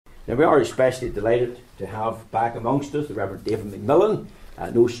Now, we are especially delighted to have back amongst us the Reverend David MacMillan,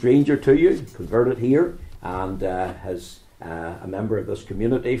 no stranger to you, converted here, and has a member of this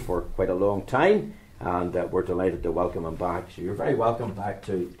community for quite a long time, and we're delighted to welcome him back. So you're very welcome back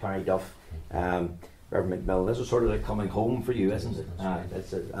to Carryduff, Reverend MacMillan. This is sort of like coming home for you, isn't it?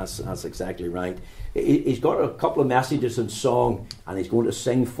 That's exactly right. He's got a couple of messages in song, and he's going to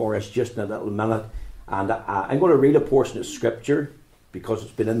sing for us just in a little minute. And I'm going to read a portion of scripture because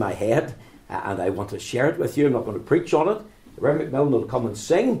it's been in my head, and I want to share it with you. I'm not going to preach on it. Reverend MacMillan will come and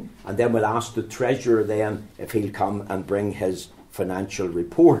sing, and then we'll ask the treasurer then if he'll come and bring his financial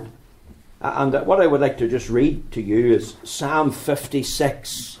report. And what I would like to just read to you is Psalm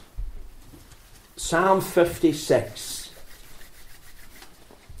 56. Psalm 56.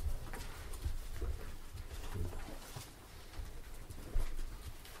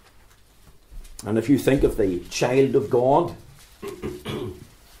 And if you think of the child of God,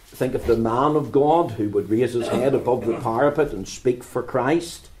 think of the man of God who would raise his head above the parapet and speak for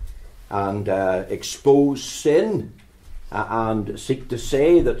Christ and expose sin and seek to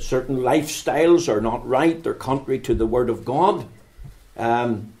say that certain lifestyles are not right, they're contrary to the Word of God.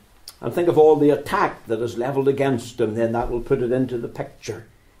 And think of all the attack that is levelled against him, then that will put it into the picture.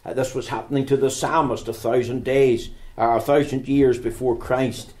 This was happening to the psalmist 1,000 years before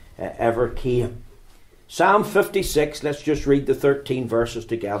Christ ever came. Psalm 56, let's just read the 13 verses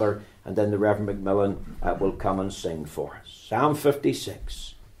together, and then the Reverend MacMillan will come and sing for us. Psalm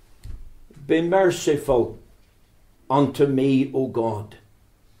 56. Be merciful unto me, O God,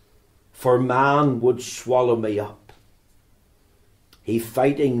 for man would swallow me up. He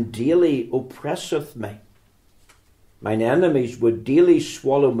fighting daily oppresseth me. Mine enemies would daily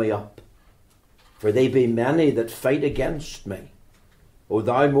swallow me up, for they be many that fight against me. O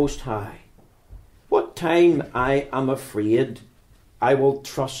thou most high, what time I am afraid, I will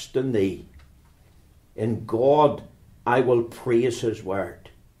trust in thee. In God I will praise his word.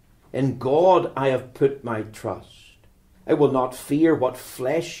 In God I have put my trust. I will not fear what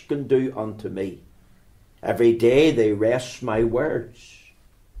flesh can do unto me. Every day they wrest my words.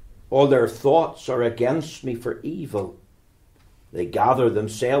 All their thoughts are against me for evil. They gather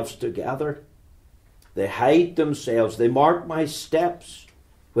themselves together. They hide themselves. They mark my steps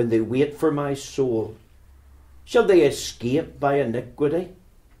when they wait for my soul. Shall they escape by iniquity?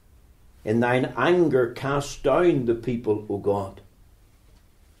 In thine anger cast down the people, O God.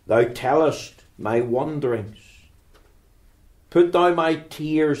 Thou tellest my wanderings. Put thou my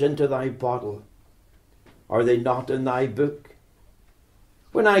tears into thy bottle. Are they not in thy book?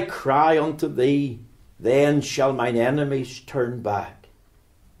 When I cry unto thee, then shall mine enemies turn back.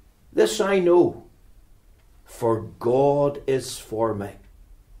 This I know, for God is for me.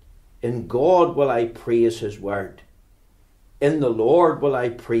 In God will I praise his word. In the Lord will I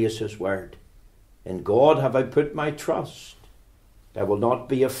praise his word. In God have I put my trust. I will not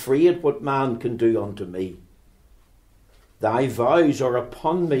be afraid what man can do unto me. Thy vows are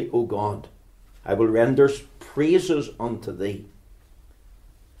upon me, O God. I will render praises unto thee.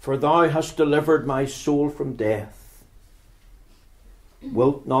 For thou hast delivered my soul from death.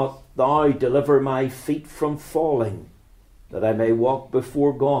 Wilt not thou deliver my feet from falling, that I may walk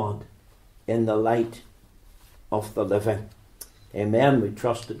before God in the light of the living? Amen. We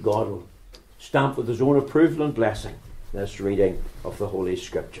trust that God will stamp with his own approval and blessing this reading of the Holy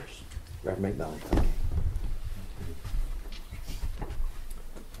Scriptures. Reverend MacMillan, thank you.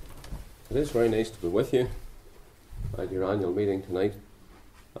 It is very nice to be with you at your annual meeting tonight.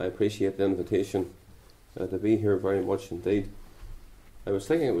 I appreciate the invitation to be here very much indeed. I was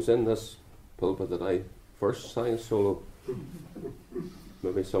thinking it was in this pulpit that I first sang a solo,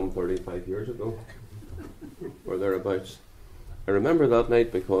 maybe some 35 years ago, or thereabouts. I remember that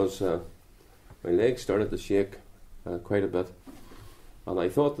night because my legs started to shake quite a bit, and I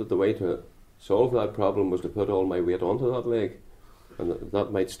thought that the way to solve that problem was to put all my weight onto that leg, and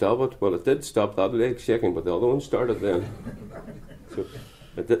that might stop it. Well, it did stop that leg shaking, but the other one started then. So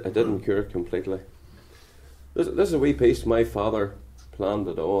it didn't cure it completely. This is a wee piece. My father planned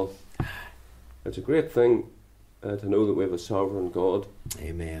it all. It's a great thing to know that we have a sovereign God.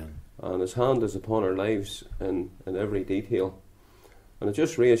 Amen. And his hand is upon our lives in every detail. And it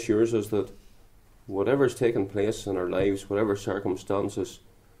just reassures us that whatever's taken place in our lives, whatever circumstances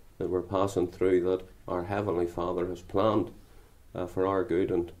that we're passing through, that our Heavenly Father has planned for our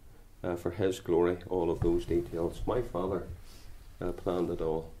good and for his glory, all of those details. My Father planned it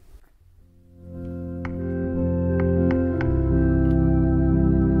all.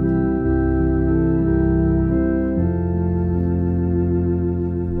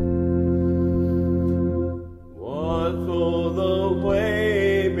 What though the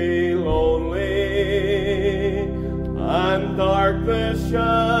way be dark the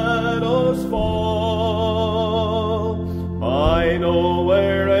shadows fall, I know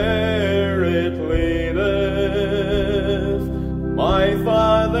where'er it leadeth, my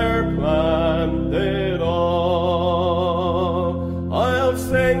Father planned it all. I'll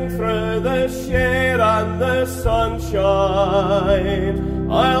sing through the shade and the sunshine,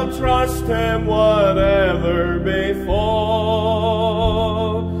 I'll trust him whatever befall.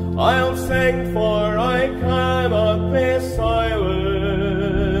 I'll sing for I cannot be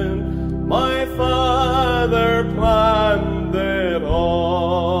silent, my Father planned it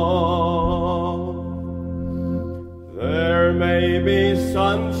all. There may be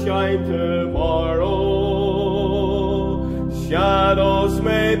sunshine tomorrow, shadows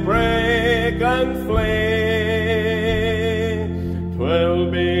may break and flee, 'twill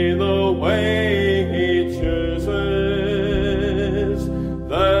be the way he chooses,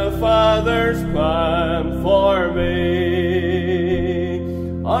 the Father's plan for me.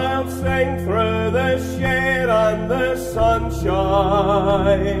 I'll sing through the shade and the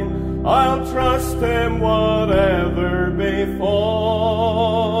sunshine, I'll trust him whatever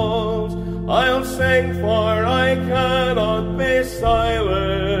befalls. I'll sing for I cannot be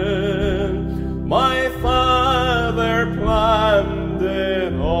silent, my Father planned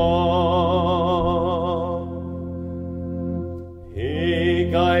it all. He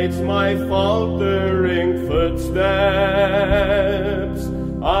guides my faltering footsteps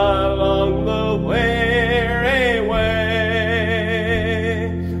along the weary way,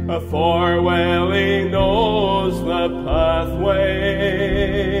 for well he knows the pathway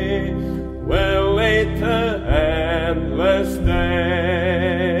will lead to endless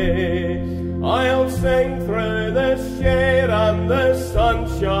day. I'll sing through the shade and the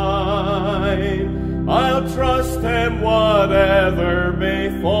sunshine, I'll trust him whatever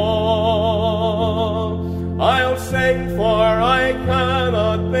befall. I'll sing for I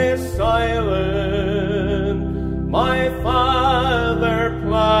cannot be silent, my Father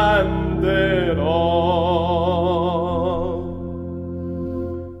planned it all.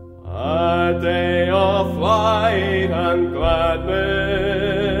 A day of light and gladness,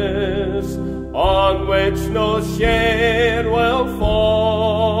 on which no shade will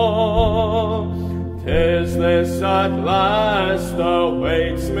fall. 'Tis this at last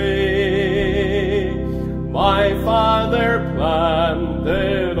awaits me, my Father planned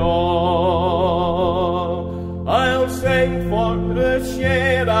it all. I'll sing for the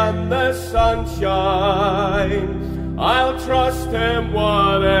shade and the sunshine, I'll trust him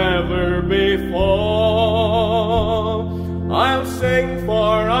whatever befall. I'll sing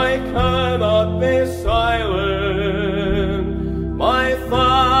for I cannot be silent, my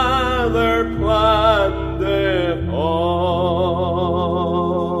Father planned it all.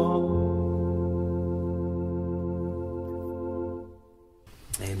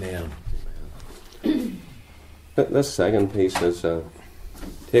 Amen. This second piece is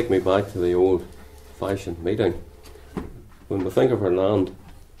take me back to the old-fashioned meeting. When we think of our land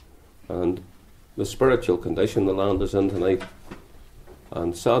and the spiritual condition the land is in tonight,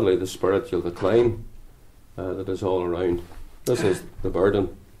 and sadly the spiritual decline that is all around, this is the burden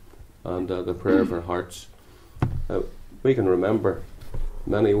and the prayer of our hearts. We can remember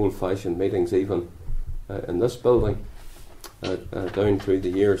many old-fashioned meetings even in this building down through the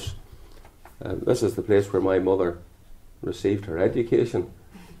years. This is the place where my mother received her education,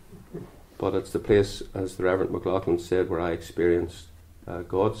 but it's the place, as the Reverend McLaughlin said, where I experienced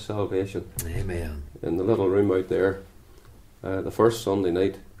God's salvation. Amen. In the little room out there, the first Sunday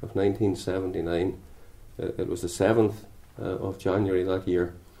night of 1979, it was the 7th of January that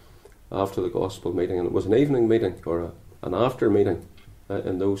year, after the gospel meeting, and it was an evening meeting, or an after meeting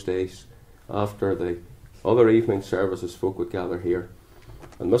in those days. After the other evening services, folk would gather here.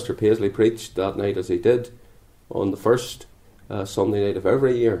 And Mr. Paisley preached that night, as he did on the first Sunday night of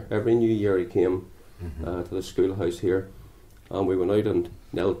every year. Every new year he came to the schoolhouse here, and we went out and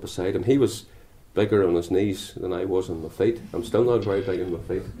knelt beside him. He was bigger on his knees than I was on my feet. I'm still not very big on my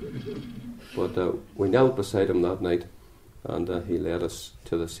feet. But we knelt beside him that night, and he led us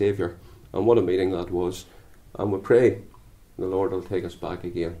to the Saviour. And what a meeting that was. And we pray the Lord will take us back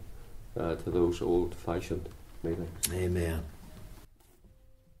again to those old-fashioned meetings. Amen.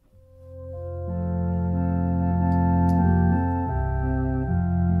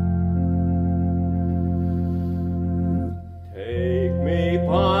 Take me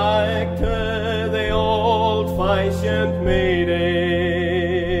back to the old-fashioned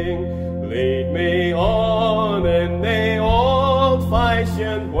meeting, lead me on in the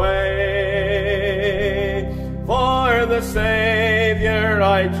old-fashioned way, for the Saviour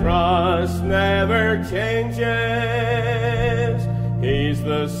I trust never changes, He's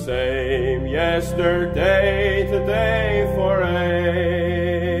the same yesterday, today, for aye.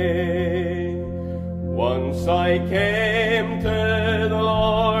 Once I came to the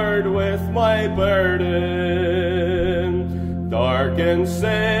Lord with my burden, dark and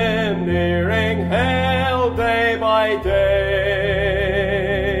sin, nearing hell day by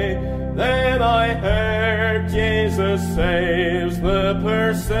day. Then I heard Jesus saves the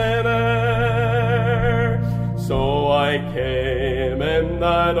poor sinner. So I came in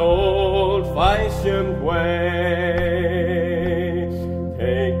that old-fashioned way.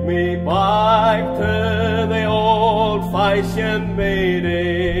 Take me back to the old-fashioned meeting.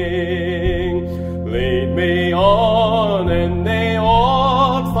 Lead me on in the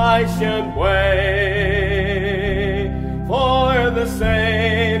old-fashioned way. For the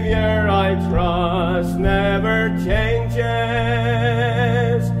Savior I trust never changes.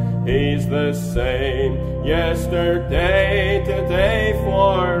 He's the same yesterday, today,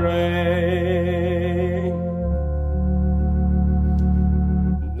 for aye.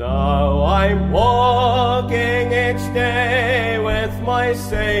 Now I'm walking each day with my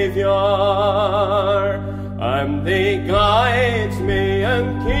Saviour, and He guides me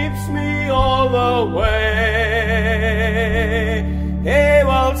and keeps me all the way. He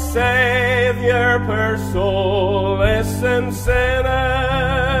will save your poor soul, listen, sinner.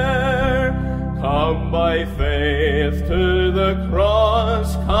 Come by faith to the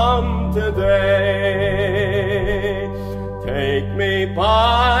cross, come today. Take me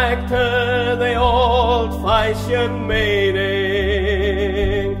back to the old-fashioned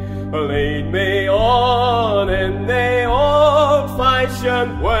meeting. Lead me on in the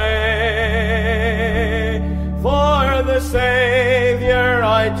old-fashioned way. For the Savior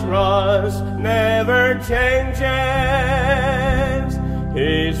I trust never changes.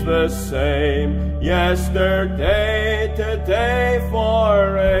 He's the same yesterday, today,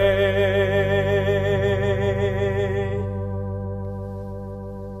 for aye.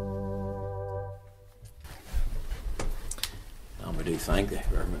 And we do thank the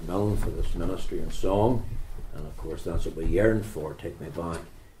MacMillan for this ministry and song. And of course that's what we yearn for. Take me back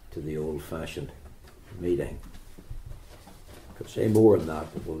to the old-fashioned meeting. Could say more than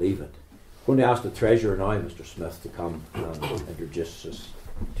that, but we'll leave it. I'm going to ask the Treasurer now, Mr. Smith, to come and introduce us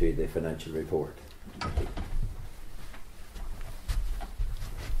to the financial report. Thank you.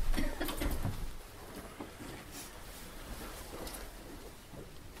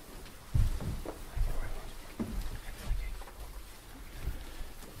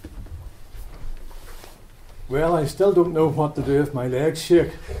 Well, I still don't know what to do if my legs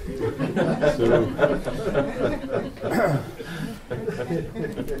shake.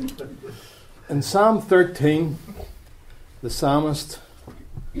 In Psalm 13, the psalmist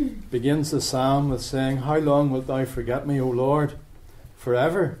begins the psalm with saying, "How long wilt thou forget me, O Lord?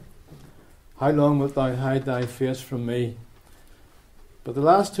 Forever? How long wilt thou hide thy face from me?" But the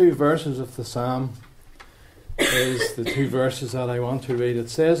last two verses of the psalm is the two verses that I want to read. It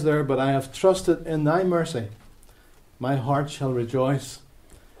says there, "But I have trusted in thy mercy. My heart shall rejoice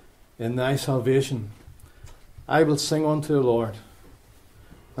in thy salvation. I will sing unto the Lord."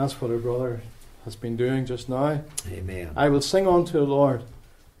 That's what our brother has been doing just now. Amen. "I will sing unto the Lord,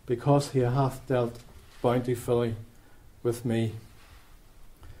 because he hath dealt bountifully with me."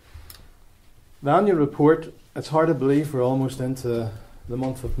 The annual report, it's hard to believe we're almost into the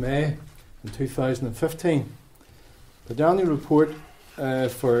month of May in 2015. The annual report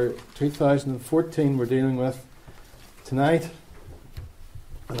for 2014 we're dealing with tonight.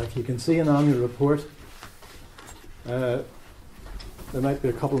 And like you can see an annual report, there might be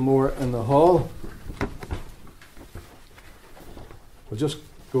a couple more in the hall. We'll just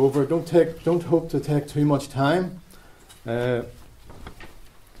go over. Don't hope to take too much time. We'll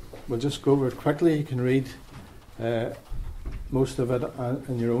just go over it quickly. You can read most of it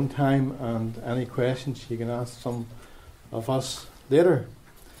in your own time, and any questions you can ask some of us later.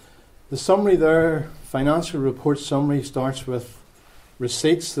 The summary there, financial report summary, starts with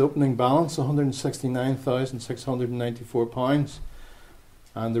receipts, the opening balance, £169,694.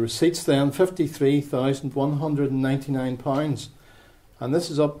 And the receipts then, £53,199. And this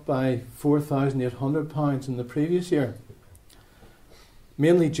is up by £4,800 in the previous year.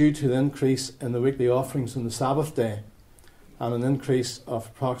 Mainly due to the increase in the weekly offerings on the Sabbath day, and an increase of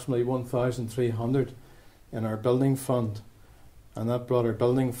approximately 1,300 in our building fund. And that brought our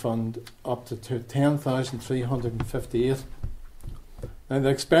building fund up to 10,358. Now the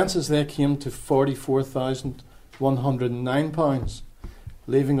expenses there came to £44,109,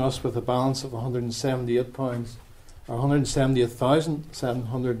 leaving us with a balance of £178, or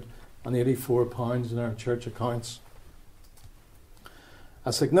 £178,784 in our church accounts.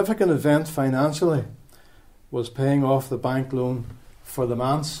 A significant event financially was paying off the bank loan for the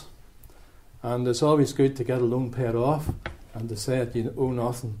manse. And it's always good to get a loan paid off and to say that you owe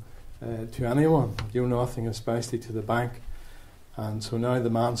nothing to anyone. You owe nothing, especially to the bank. And so now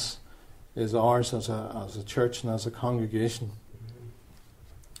the manse is ours as a church and as a congregation.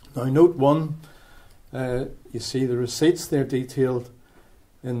 Now, note 1, you see the receipts, they're detailed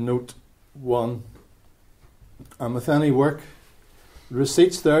in note 1. And with any work, the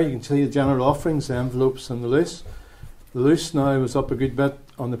receipts there, you can see the general offerings, the envelopes and the loose. The loose now was up a good bit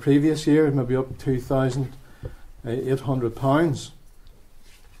on the previous year, maybe up £2,800.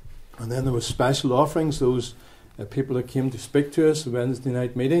 And then there was special offerings, those people that came to speak to us at Wednesday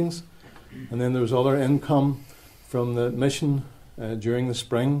night meetings. And then there was other income from the mission during the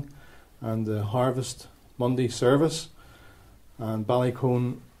spring and the Harvest Monday service. And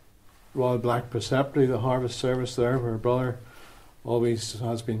Ballycone Royal Black Preceptory, the Harvest service there, where brother always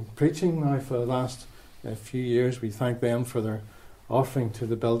has been preaching now for the last few years. We thank them for their offering to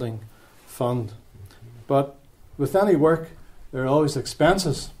the building fund. But with any work, there are always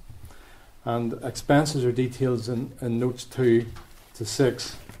expenses. And expenses are detailed in notes 2 to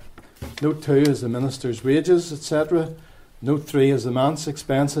 6. Note 2 is the minister's wages, etc. Note 3 is the manse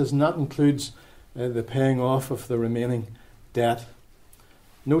expenses, and that includes the paying off of the remaining debt.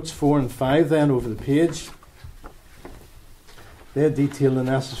 Notes 4 and 5 then over the page, they detail the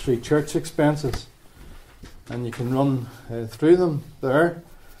necessary church expenses, and you can run through them there.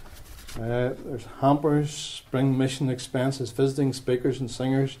 There's hampers, spring mission expenses, visiting speakers and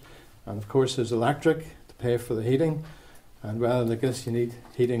singers, and of course there's electric to pay for the heating. And well, I guess you need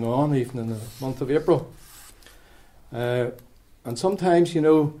heating on even in the month of April. And sometimes,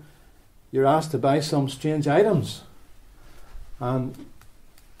 you're asked to buy some strange items. And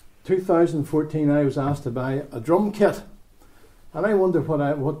 2014 I was asked to buy a drum kit. And I wondered what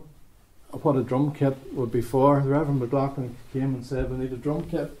a drum kit would be for. The Reverend McLaughlin came and said, we need a drum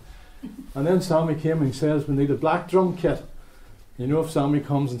kit. And then Sammy came and says, we need a black drum kit. If Sammy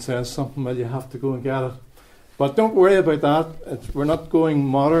comes and says something, well, you have to go and get it. But don't worry about that. We're not going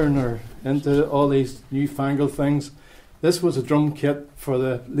modern or into all these newfangled things. This was a drum kit for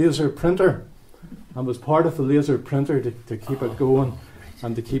the laser printer, and was part of the laser printer to keep it going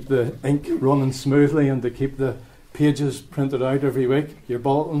and to keep the ink running smoothly and to keep the pages printed out every week, your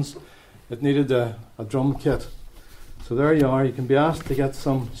bulletins. It needed a drum kit. So there you are. You can be asked to get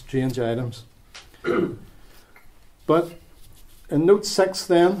some strange items. But in note 6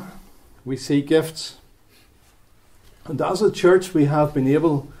 then, we see gifts. And as a church, we have been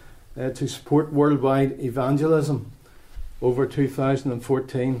able to support worldwide evangelism over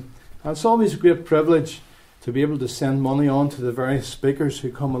 2014. And it's always a great privilege to be able to send money on to the various speakers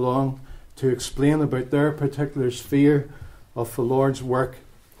who come along to explain about their particular sphere of the Lord's work.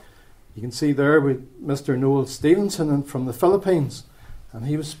 You can see there with Mr. Noel Stevenson from the Philippines. And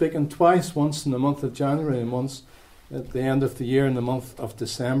he was speaking twice, once in the month of January and once at the end of the year in the month of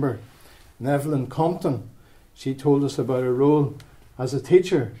December. And Evelyn Compton, she told us about her role as a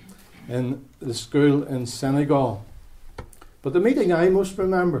teacher in the school in Senegal. But the meeting I most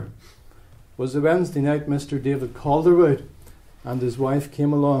remember was the Wednesday night Mr. David Calderwood and his wife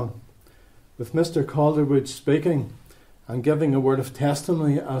came along, with Mr. Calderwood speaking and giving a word of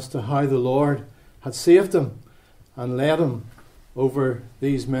testimony as to how the Lord had saved him and led him over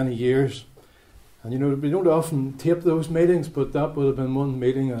these many years. And we don't often tape those meetings, but that would have been one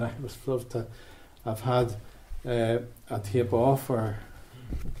meeting that I would love to have had a tape off, or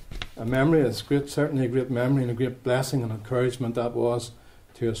a memory. It's certainly a great memory and a great blessing and encouragement that was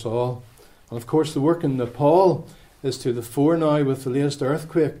to us all. And of course the work in Nepal is to the fore now with the latest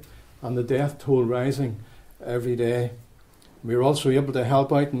earthquake and the death toll rising every day. We were also able to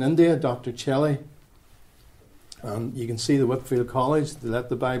help out in India, Dr. Chelly, and you can see the Whitfield College, the Let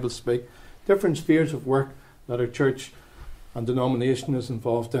the Bible Speak, different spheres of work that our church and denomination is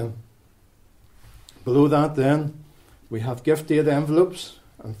involved in. Below that then, we have gift aid envelopes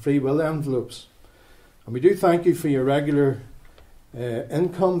and free will envelopes. And we do thank you for your regular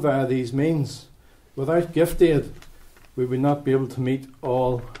income via these means. Without gift aid, we would not be able to meet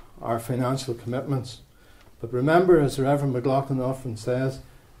all our financial commitments. But remember, as the Reverend McLaughlin often says,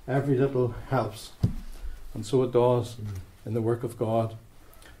 every little helps. And so it does in the work of God.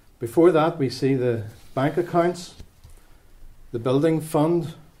 Before that, we see the bank accounts. The building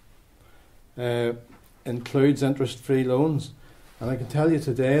fund includes interest-free loans. And I can tell you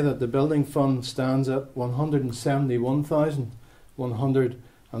today that the building fund stands at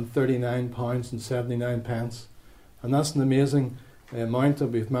 £171,139.79. And that's an amazing amount that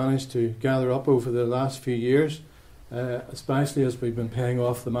we've managed to gather up over the last few years. especially as we've been paying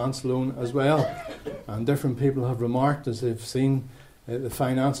off the manse loan as well. And different people have remarked as they've seen the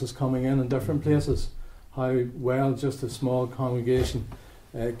finances coming in different places, how well just a small congregation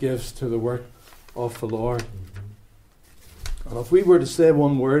gives to the work of the Lord. And if we were to say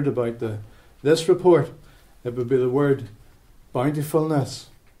one word about this report, it would be the word bountifulness.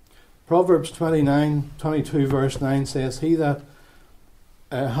 Proverbs 22 verse 9 says, "He that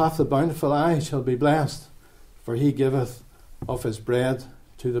hath a bountiful eye shall be blessed, for he giveth of his bread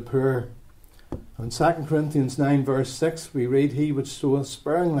to the poor." And 2 Corinthians 9 verse 6 we read, "He which soweth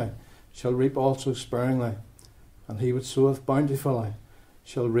sparingly shall reap also sparingly, and he which soweth bountifully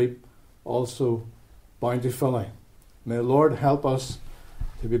shall reap also bountifully." May the Lord help us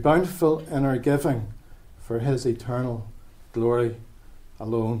to be bountiful in our giving for his eternal glory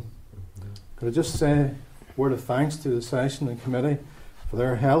alone. Could I just say a word of thanks to the session and committee for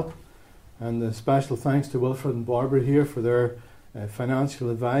their help, and a special thanks to Wilfred and Barbara here for their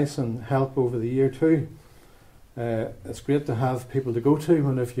financial advice and help over the year too. It's great to have people to go to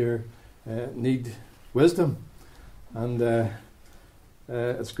when if you need wisdom, and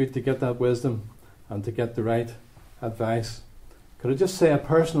it's great to get that wisdom and to get the right advice. Could I just say a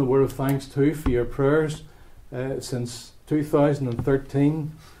personal word of thanks too for your prayers since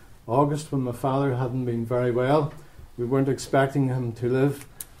 2013 August, when my father hadn't been very well. We weren't expecting him to live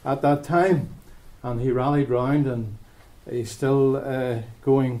at that time, and he rallied round, and he's still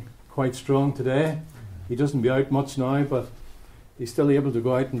going quite strong today. He doesn't be out much now, but he's still able to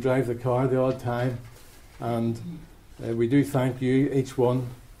go out and drive the car the odd time, and we do thank you each one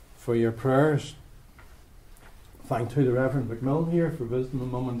for your prayers. Thank to the Reverend MacMillan here for visiting my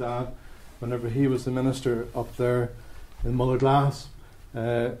mum and dad whenever he was the minister up there in Mullerglass.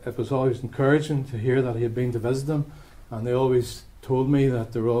 It was always encouraging to hear that he had been to visit them, and they always told me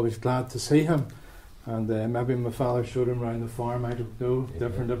that they were always glad to see him. And maybe my father showed him around the farm, I don't know,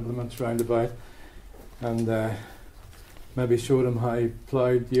 different implements round about, and maybe showed him how he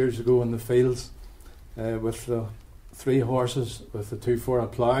ploughed years ago in the fields with the 3 horses with the 2/4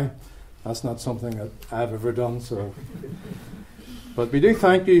 plough. That's not something that I've ever done. So, but we do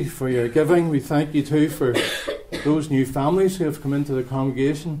thank you for your giving. We thank you too for those new families who have come into the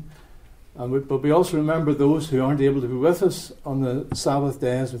congregation. But we also remember those who aren't able to be with us on the Sabbath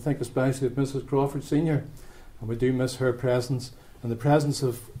days. We think especially of Mrs. Crawford Senior, and we do miss her presence and the presence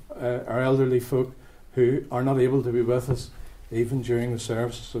of our elderly folk who are not able to be with us even during the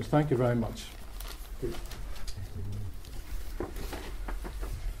services. So thank you very much.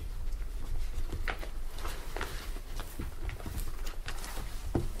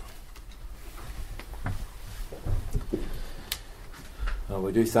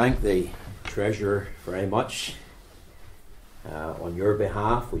 We do thank the Treasurer very much on your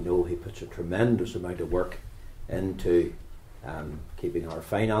behalf. We know he puts a tremendous amount of work into keeping our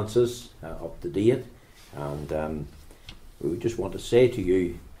finances up to date, and we just want to say to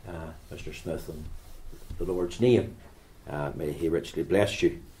you, Mr. Smith, in the Lord's name, may he richly bless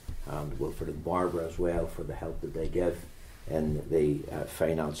you, and Wilfred and Barbara as well for the help that they give in the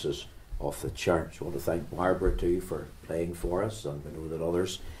finances of the church. I want to thank Barbara too for praying for us, and we know that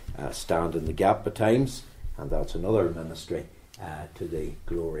others stand in the gap at times, and that's another ministry to the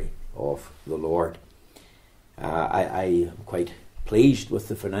glory of the Lord. I am quite pleased with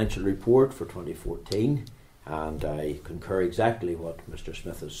the financial report for 2014, and I concur exactly what Mr.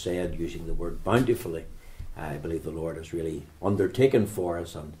 Smith has said, using the word bountifully. I believe the Lord has really undertaken for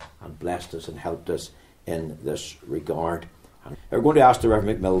us and blessed us and helped us in this regard. We're going to ask the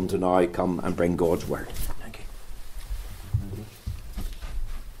Reverend MacMillan to now come and bring God's word. Thank you.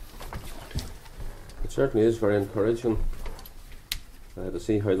 It certainly is very encouraging to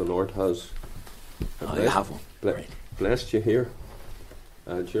see how the Lord has blessed you here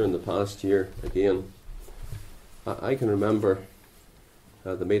during the past year again. I can remember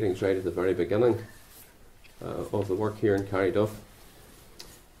the meetings right at the very beginning of the work here in Carryduff.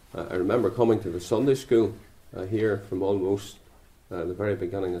 I remember coming to the Sunday school here from almost the very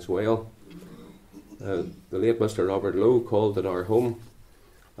beginning as well. The late Mr. Robert Lowe called at our home,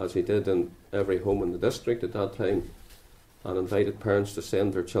 as he did in every home in the district at that time, and invited parents to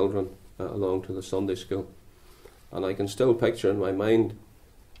send their children along to the Sunday school. And I can still picture in my mind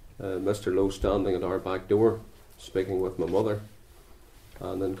Mr. Lowe standing at our back door, speaking with my mother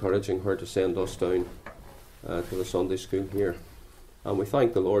and encouraging her to send us down to the Sunday school here. And we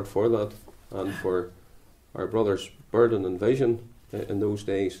thank the Lord for that, and for our brother's burden and vision in those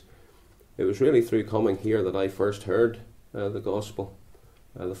days. It was really through coming here that I first heard the gospel,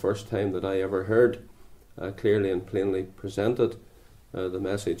 the first time that I ever heard clearly and plainly presented the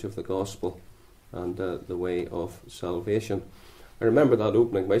message of the gospel and the way of salvation. I remember that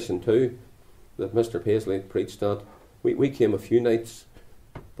opening mission too, that Mr. Paisley preached at. We came a few nights,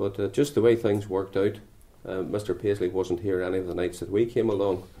 but just the way things worked out, Mr. Paisley wasn't here any of the nights that we came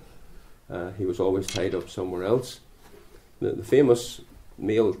along. He was always tied up somewhere else. The famous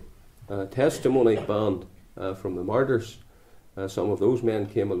male testimony band from the Martyrs, some of those men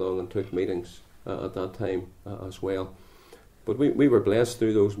came along and took meetings at that time as well. But we were blessed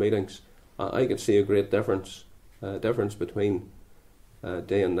through those meetings. I could see a great difference between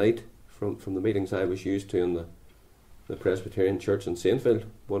day and night from the meetings I was used to in the Presbyterian Church in Saintfield.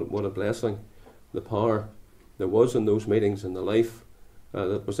 What a blessing. The power there was in those meetings and the life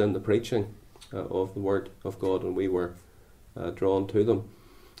that was in the preaching of the Word of God, and we were drawn to them.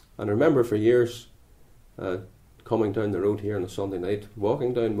 And I remember for years coming down the road here on a Sunday night,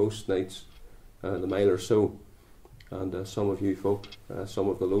 walking down most nights, the mile or so, and some of you folk, some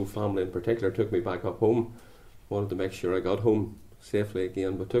of the Lowe family in particular, took me back up home. Wanted to make sure I got home safely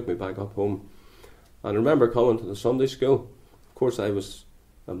again, but took me back up home. And I remember coming to the Sunday school. Of course, I was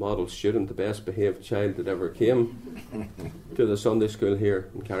a model student, the best behaved child that ever came to the Sunday school here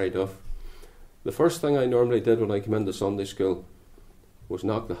in Carryduff. The first thing I normally did when I came into Sunday school was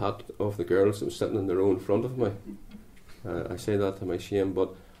knock the hat off the girls that were sitting in the row in front of me. I say that to my shame,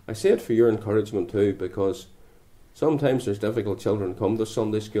 but I say it for your encouragement too, because sometimes there's difficult children come to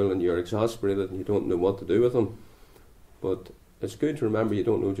Sunday school and you're exasperated and you don't know what to do with them. But it's good to remember you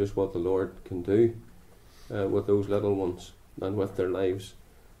don't know just what the Lord can do with those little ones and with their lives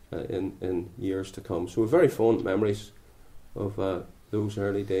in years to come. So very fond memories of those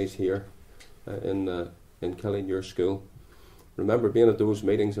early days here in Killinure School. Remember being at those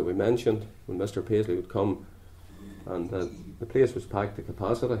meetings that we mentioned when Mr. Paisley would come, and the place was packed to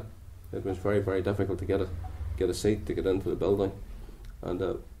capacity. It was very, very difficult to get a seat to get into the building,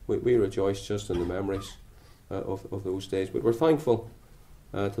 and we rejoiced just in the memories of those days. But we're thankful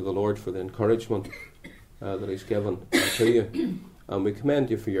to the Lord for the encouragement that He's given to you, and we commend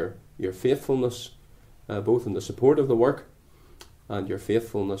you for your faithfulness, both in the support of the work and your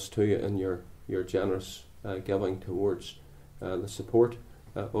faithfulness to you in your generous giving towards the support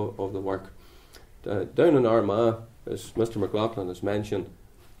of the work. Down in Armagh, as Mr. McLaughlin has mentioned,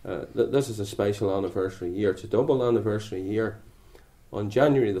 this is a special anniversary year. It's a double anniversary year. On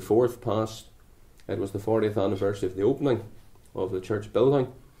January the 4th past, it was the 40th anniversary of the opening of the church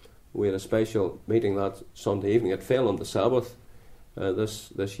building. We had a special meeting that Sunday evening. It fell on the Sabbath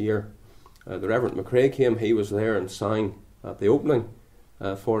this year. The Reverend McRae came. He was there and sang at the opening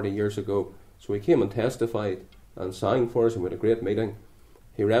 40 years ago. So he came and testified and sang for us, and we had a great meeting.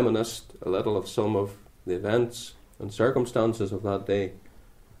 He reminisced a little of some of the events and circumstances of that day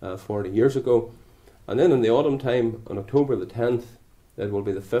 40 years ago. And then in the autumn time, on October the 10th, it will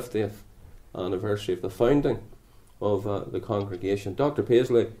be the 50th anniversary of the founding of the congregation. Dr.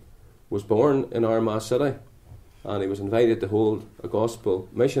 Paisley was born in Armagh City, and he was invited to hold a gospel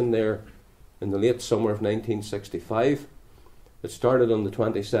mission there in the late summer of 1965. It started on the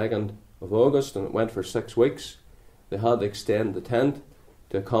 22nd of August, and it went for 6 weeks. They had to extend the tent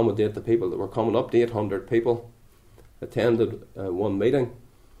to accommodate the people that were coming up. 800 people attended one meeting,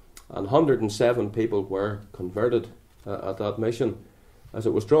 and 107 people were converted at that mission. As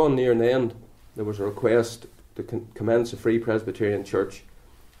it was drawing near an end, there was a request to commence a free Presbyterian church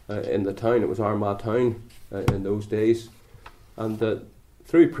in the town. It was Armagh town in those days, and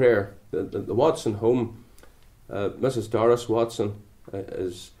through prayer, the Watson home, Mrs. Doris Watson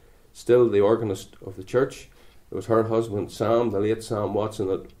is still the organist of the church. It was her husband Sam, the late Sam Watson,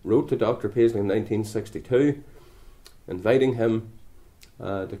 that wrote to Dr. Paisley in 1962, inviting him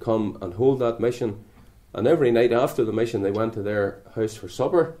to come and hold that mission. And every night after the mission, they went to their house for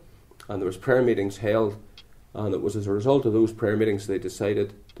supper, and there was prayer meetings held. And it was as a result of those prayer meetings they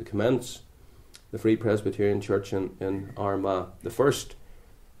decided to commence the Free Presbyterian Church in Armagh, the first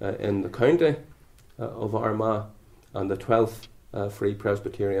in the county of Armagh, and the 12th Free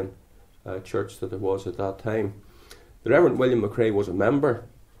Presbyterian church that there was at that time. The Reverend William McRae was a member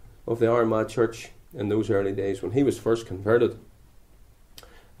of the Armagh Church in those early days. When he was first converted,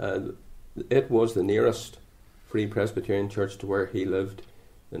 it was the nearest Free Presbyterian church to where he lived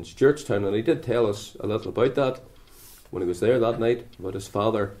in Stewartstown, and he did tell us a little about that when he was there that night, about his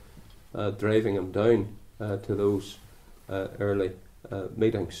father driving him down to those early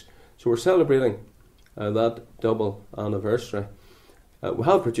meetings. So we're celebrating that double anniversary. We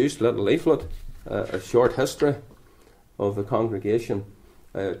have produced a little leaflet, a short history of the congregation,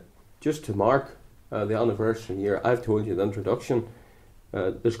 just to mark the anniversary year. I've told you the introduction.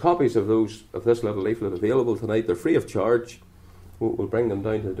 There's copies of this little leaflet available tonight. They're free of charge. We'll bring them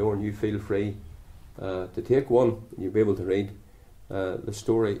down to the door, and you feel free to take one. You'll be able to read the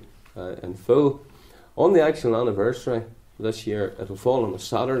story in full. On the actual anniversary this year, it will fall on a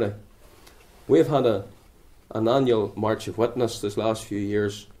Saturday. We've had an annual March of Witness this last few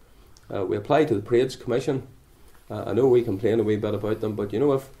years. We applied to the Parades Commission. I know we complain a wee bit about them, but you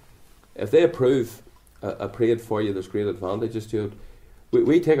know, if they approve a parade for you, there's great advantages to it.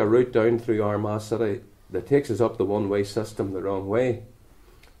 We take a route down through Armagh City that takes us up the one-way system the wrong way,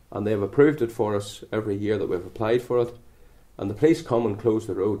 and they've approved it for us every year that we've applied for it. And the police come and close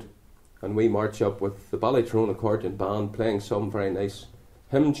the road, and we march up with the Ballytyrone accordion band playing some very nice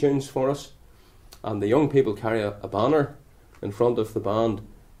hymn tunes for us, and the young people carry a banner in front of the band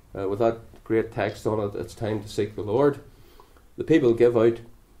with that great text on it, "It's time to seek the Lord." The people give out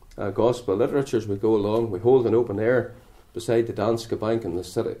gospel literature as we go along. We hold an open air beside the Danske Bank in the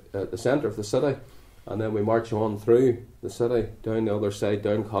city, the centre of the city, and then we march on through the city, down the other side,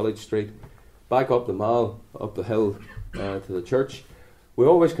 down College Street, back up the Mall, up the hill to the church. We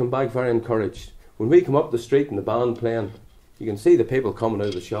always come back very encouraged. When we come up the street and the band playing, you can see the people coming out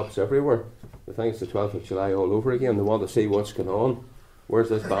of the shops everywhere. They think it's the 12th of July all over again. They want to see what's going on. Where's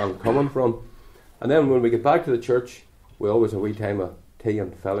this band coming from? And then when we get back to the church, we always have a wee time of tea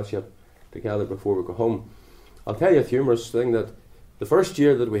and fellowship together before we go home. I'll tell you a humorous thing, that the first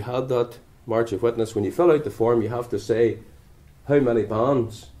year that we had that March of Witness, when you fill out the form, you have to say how many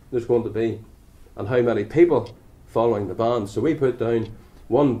bands there's going to be and how many people following the band. So we put down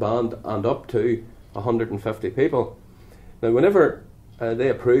one band and up to 150 people. Now, whenever they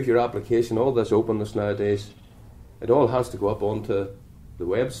approve your application, all this openness nowadays, it all has to go up onto the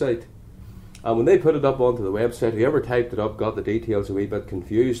website. And when they put it up onto the website, whoever typed it up got the details a wee bit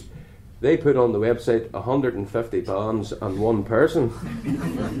confused. They put on the website 150 bands and one person.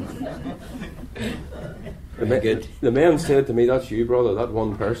 The men said to me, "That's you, brother, that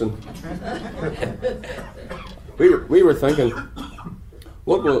one person." We were thinking,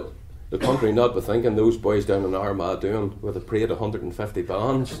 what will the country not be thinking those boys down in Armagh doing with a parade of 150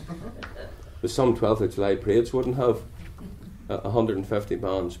 bands? But some 12th of July parades wouldn't have 150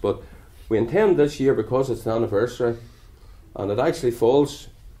 bands. But we intend this year, because it's an anniversary, and it actually falls,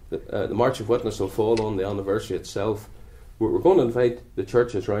 the March of Witness will fall on the anniversary itself. We're going to invite the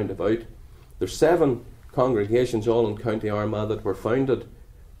churches round about. There's 7 congregations all in County Armagh that were founded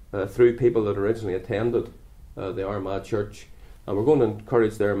through people that originally attended the Armagh Church, and we're going to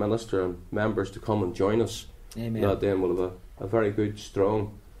encourage their minister and members to come and join us. Amen. That then we'll have a very good,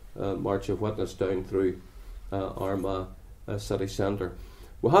 strong March of Witness down through Armagh city centre.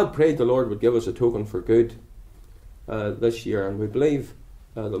 We had prayed the Lord would give us a token for good this year, and we believe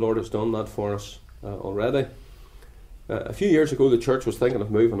the Lord has done that for us already. A few years ago, the church was thinking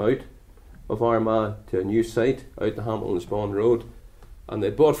of moving out of Armagh to a new site out the Hamilton-Spawn Road, and they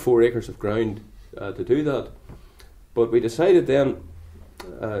bought 4 acres of ground to do that. But we decided then,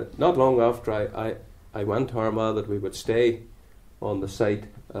 not long after I went to Armagh, that we would stay on the site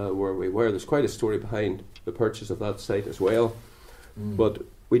where we were. There's quite a story behind the purchase of that site as well. But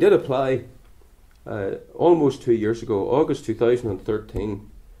we did apply almost 2 years ago, August 2013.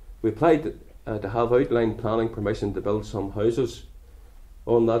 We applied to have outline planning permission to build some houses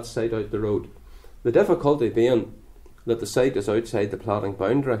on that site out the road. The difficulty being that the site is outside the planning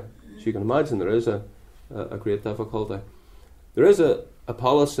boundary, so you can imagine there is a great difficulty. There is a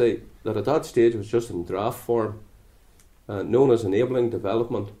policy that at that stage was just in draft form, known as enabling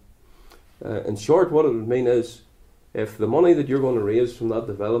development. In short, what it would mean is, if the money that you're going to raise from that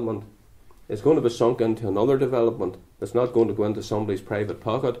development is going to be sunk into another development, it's not going to go into somebody's private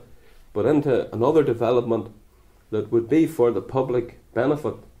pocket, but into another development that would be for the public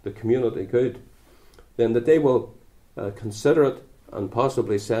benefit, the community good, then that they will consider it and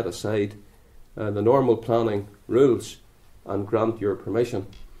possibly set aside the normal planning rules and grant your permission.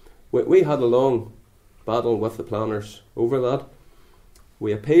 We had a long battle with the planners over that.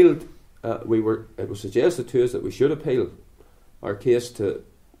 We appealed. It was suggested to us that we should appeal our case to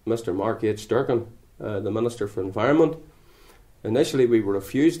Mr. Mark H. Durkin, the Minister for Environment. Initially, we were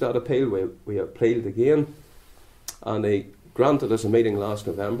refused that appeal. We appealed again, and they granted us a meeting last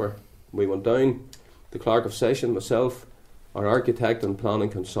November. We went down, the Clerk of Session, myself, our architect and planning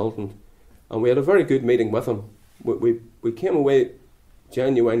consultant, and we had a very good meeting with him. We came away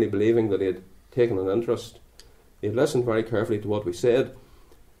genuinely believing that he had taken an interest. He had listened very carefully to what we said.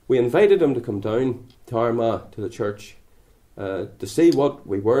 We invited him to come down to Armagh, to the church, to see what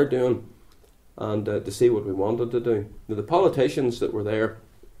we were doing and to see what we wanted to do. Now, the politicians that were there,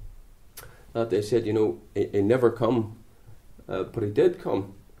 they said, he never come, but he did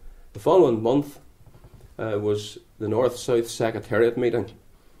come. The following month was the North-South Secretariat meeting,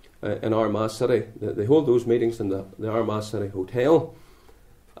 in Armagh City. They hold those meetings in the Armagh City Hotel.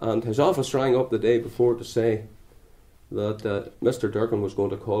 And his office rang up the day before to say that Mr. Durkin was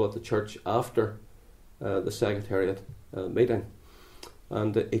going to call at the church after the Secretariat meeting.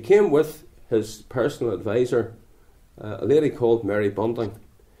 And he came with his personal advisor, a lady called Mary Bunting.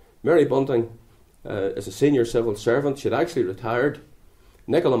 Mary Bunting is a senior civil servant. She'd actually retired.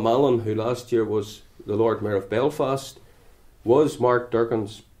 Nicola Mallon, who last year was the Lord Mayor of Belfast, was Mark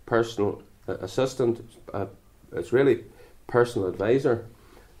Durkin's personal assistant. It's really personal advisor.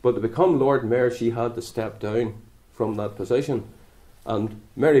 But to become Lord Mayor, she had to step down from that position. And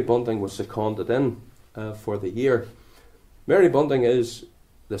Mary Bunting was seconded in for the year. Mary Bunting is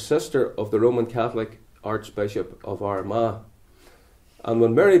the sister of the Roman Catholic Archbishop of Armagh. And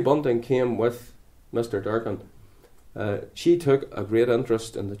when Mary Bunting came with Mr. Durkin, she took a great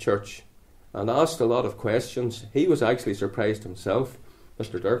interest in the church and asked a lot of questions. He was actually surprised himself,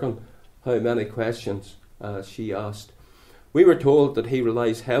 Mr. Durkin, how many questions she asked. We were told that he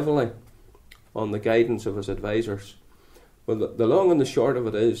relies heavily on the guidance of his advisors. Well, the long and the short of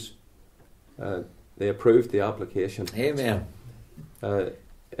it is, they approved the application. Amen.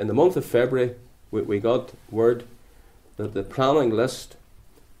 In the month of February, we got word that the planning list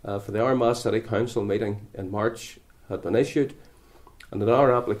for the Armagh City Council meeting in March had been issued, and that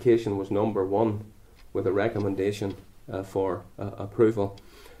our application was number 1 with a recommendation for approval.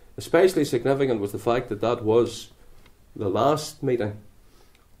 Especially significant was the fact that that was the last meeting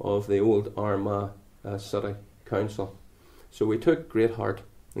of the old Armagh City Council. So we took great heart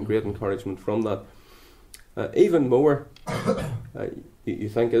and great encouragement from that. Even more, you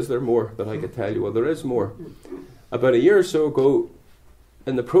think, is there more that I could tell you? Well, there is more. About a year or so ago,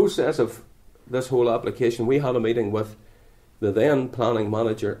 in the process of this whole application, we had a meeting with the then planning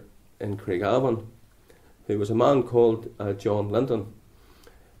manager in Craigavon, who was a man called John Linton.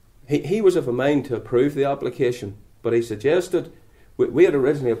 He was of a mind to approve the application, but he suggested, we had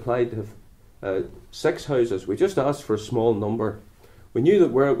originally applied to have 6 houses. We just asked for a small number. We knew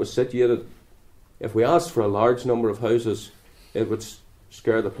that where it was situated, if we asked for a large number of houses, it would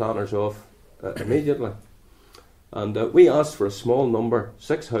scare the planners off immediately. And we asked for a small number,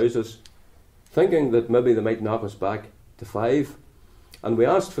 6 houses, thinking that maybe they might knock us back to 5. And we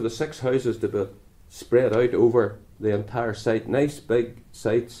asked for the 6 houses to be spread out over the entire site. Nice big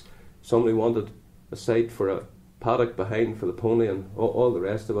sites. Somebody wanted a site for a paddock behind for the pony and all the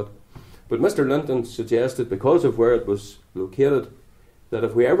rest of it. But Mr. Linton suggested, because of where it was located, that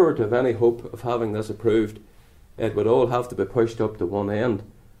if we ever were to have any hope of having this approved, it would all have to be pushed up to one end.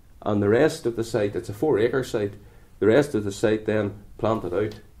 And the rest of the site, it's a 4-acre site, the rest of the site then planted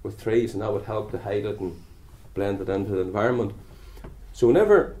out with trees, and that would help to hide it and blend it into the environment. So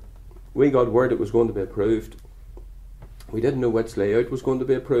whenever we got word it was going to be approved, we didn't know which layout was going to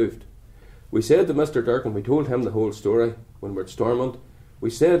be approved. We said to Mr. Durkin, we told him the whole story when we were at Stormont. We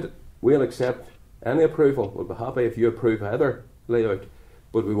said, we'll accept any approval. We'll be happy if you approve either layout.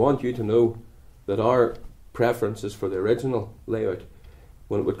 But we want you to know that our preference is for the original layout.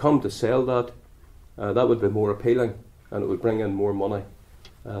 When it would come to sell that, that would be more appealing, and it would bring in more money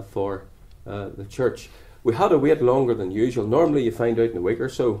for the church. We had to wait longer than usual. Normally you find out in a week or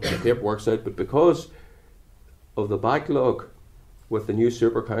so, the paperwork's out, but because of the backlog with the new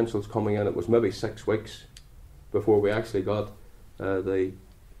super councils coming in, it was maybe 6 weeks before we actually got the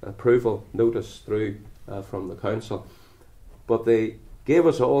approval notice through from the council. But they gave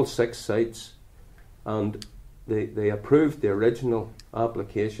us all 6 sites, and they approved the original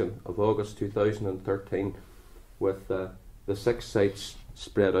application of August 2013 with the 6 sites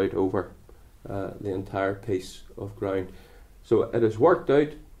spread out over the entire piece of ground. So it has worked out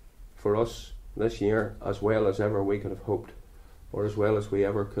for us this year as well as ever we could have hoped, or as well as we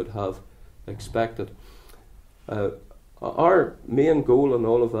ever could have expected. Our main goal in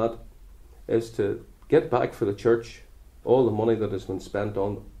all of that is to get back for the church all the money that has been spent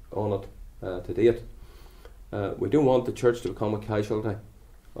on it to date. We don't want the church to become a casualty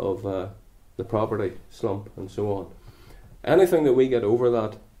of the property slump and so on. Anything that we get over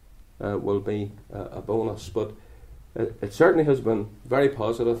that will be a bonus, but it certainly has been very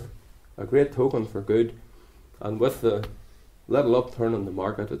positive, a great token for good, and with the little upturn in the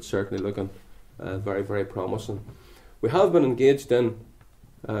market, it's certainly looking very, very promising. We have been engaged in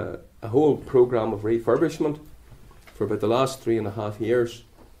a whole programme of refurbishment for about the last 3.5 years.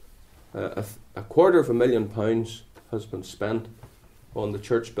 £250,000 has been spent on the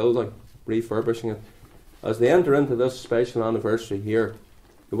church building, refurbishing it. As they enter into this special anniversary year,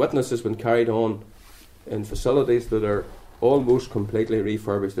 the witness has been carried on in facilities that are almost completely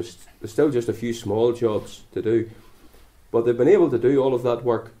refurbished. There's still just a few small jobs to do, but they've been able to do all of that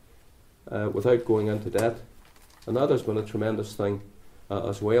work without going into debt. And that has been a tremendous thing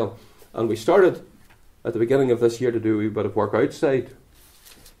as well. And we started at the beginning of this year to do a wee bit of work outside.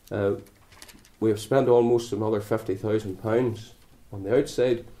 We have spent almost another £50,000 on the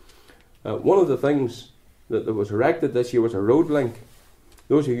outside. One of the things that was erected this year was a road link.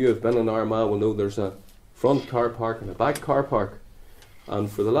 Those of you who have been in Armagh will know there's a front car park and a back car park. And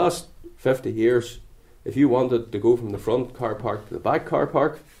for the last 50 years, if you wanted to go from the front car park to the back car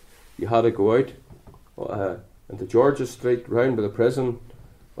park, you had to go out into George's Street, round by the prison,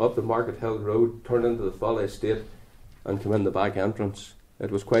 up the Market Hill Road, turn into the Folly Estate, and come in the back entrance.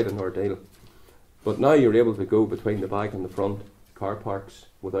 It was quite an ordeal. But now you're able to go between the back and the front car parks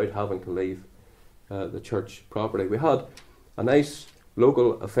without having to leave the church property. We had a nice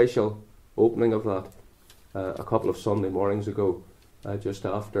local official opening of that a couple of Sunday mornings ago, just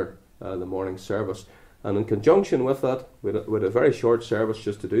after the morning service. And in conjunction with that, with a very short service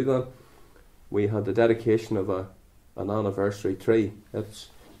just to do that, we had the dedication of an anniversary tree. It's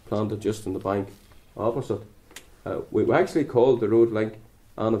planted just in the bank opposite. We actually called the road link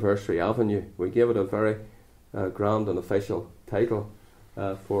Anniversary Avenue. We gave it a very grand and official title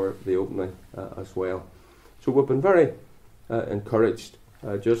for the opening as well. So we've been very encouraged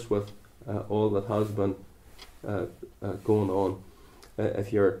just with all that has been going on.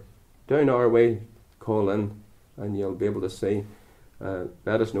 If you're down our way, call in and you'll be able to see.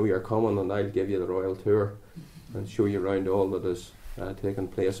 Let us know you're coming and I'll give you the royal tour and show you around all that is taking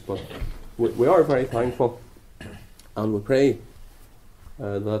place. But we are very thankful, and we pray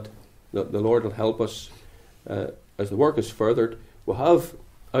that the Lord will help us as the work is furthered. We'll have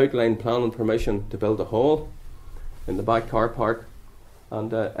outline plan and permission to build a hall in the back car park,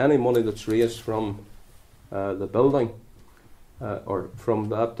 and any money that's raised from the building or from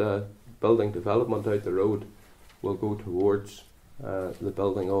that building development out the road will go towards the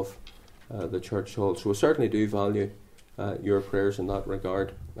building of the church hall. So we certainly do value your prayers in that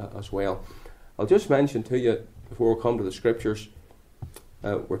regard as well. I'll just mention to you before we come to the scriptures,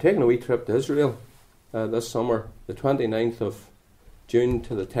 we're taking a wee trip to Israel this summer, the 29th of June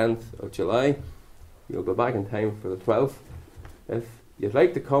to the 10th of July. You'll go back in time for the 12th. If you'd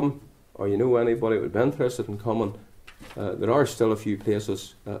like to come, or you know anybody who would be interested in coming, there are still a few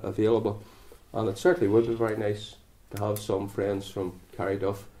places available, and it certainly would be very nice to have some friends from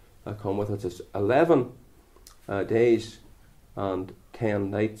Carryduff come with us. It's 11 days and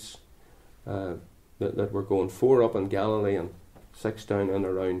 10 nights that we're going, 4 up in Galilee and 6 down and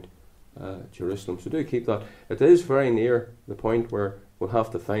around Jerusalem. So do keep that. It is very near the point where we'll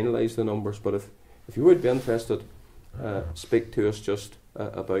have to finalise the numbers, but if you would be interested, speak to us just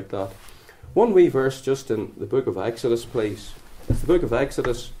about that. One wee verse just in the book of Exodus, please. It's the book of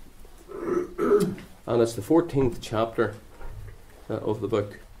Exodus, and it's the 14th chapter of the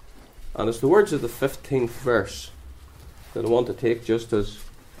book. And it's the words of the 15th verse that I want to take just as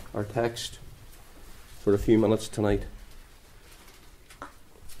our text for a few minutes tonight.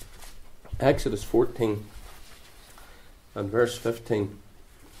 Exodus 14 and verse 15.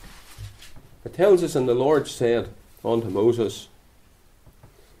 It tells us, and the Lord said unto Moses,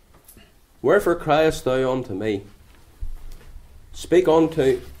 Wherefore criest thou unto me? Speak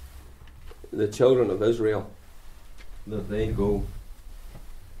unto the children of Israel that they go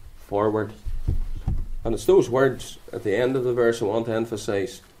forward. And it's those words at the end of the verse I want to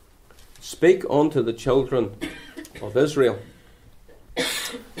emphasise. Speak unto the children of Israel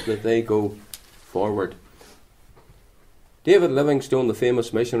that they go forward. David Livingstone, the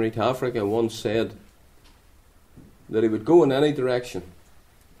famous missionary to Africa, once said that he would go in any direction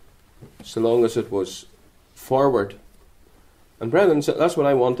so long as it was forward. And brethren, that's what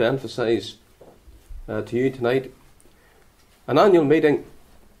I want to emphasise to you tonight. An annual meeting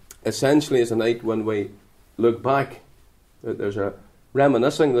essentially is a night when we look back. There's a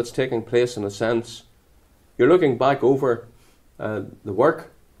reminiscing that's taking place in a sense. You're looking back over the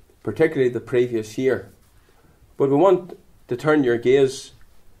work, particularly the previous year. But we want to turn your gaze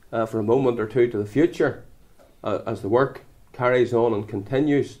for a moment or two to the future as the work carries on and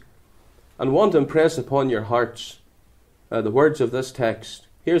continues, and want to impress upon your hearts the words of this text.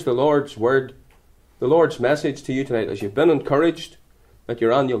 Here's the Lord's word, the Lord's message to you tonight as you've been encouraged at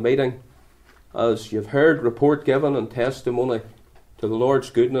your annual meeting, as you've heard report given and testimony to the Lord's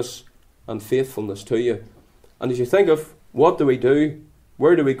goodness and faithfulness to you. And as you think of what do we do,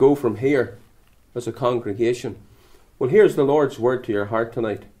 where do we go from here as a congregation? Well, here's the Lord's word to your heart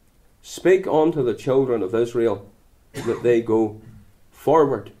tonight. Speak unto the children of Israel that they go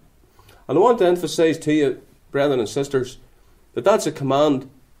forward. And I want to emphasise to you, brethren and sisters, that that's a command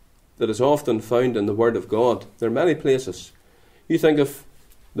that is often found in the Word of God. There are many places. You think of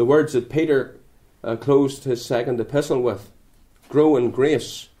The words that Peter closed his second epistle with: grow in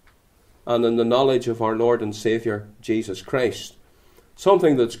grace and in the knowledge of our Lord and Saviour, Jesus Christ.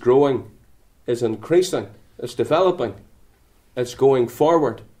 Something that's growing is increasing, it's developing, it's going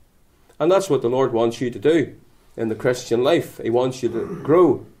forward. And that's what the Lord wants you to do in the Christian life. He wants you to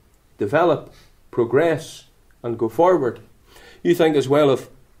grow, develop, progress, and go forward. You think as well of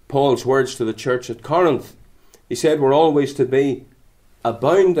Paul's words to the church at Corinth. He said we're always to be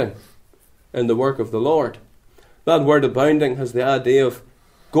abounding in the work of the Lord. That word abounding has the idea of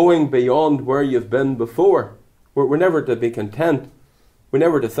going beyond where you've been before. We're never to be content. We're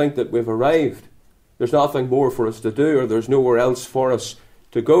never to think that we've arrived. There's nothing more for us to do, or there's nowhere else for us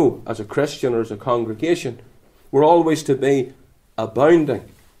to go as a Christian or as a congregation. We're always to be abounding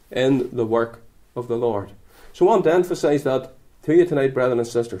in the work of the Lord. So I want to emphasise that to you tonight, brethren and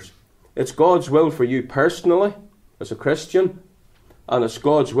sisters. It's God's will for you personally as a Christian, and it's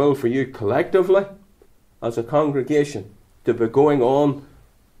God's will for you collectively as a congregation to be going on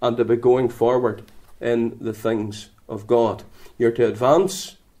and to be going forward in the things of God. You're to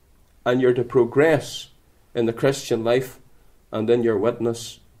advance and you're to progress in the Christian life and in your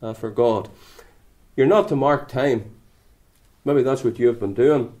witness for God. You're not to mark time. Maybe that's what you've been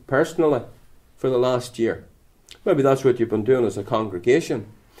doing personally for the last year. Maybe that's what you've been doing as a congregation.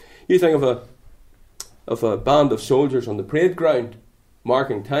 You think of a band of soldiers on the parade ground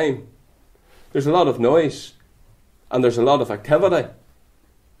marking time. There's a lot of noise and there's a lot of activity,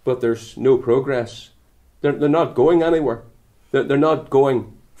 but there's no progress. They're not going anywhere. They're not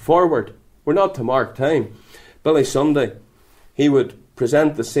going forward. We're not to mark time. Billy Sunday, he would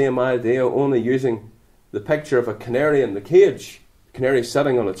present the same idea, only using the picture of a canary in the cage. The canary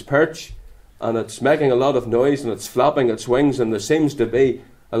sitting on its perch, and it's making a lot of noise, and it's flapping its wings, and there seems to be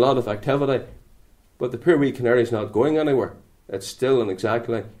a lot of activity. But the poor wee canary's not going anywhere. It's still in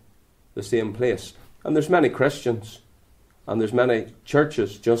exactly the same place. And there's many Christians, and there's many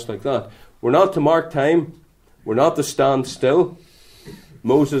churches just like that. We're not to mark time. We're not to stand still.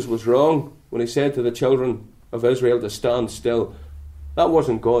 Moses was wrong when he said to the children of Israel to stand still. That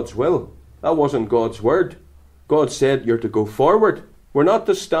wasn't God's will. That wasn't God's word. God said you're to go forward. We're not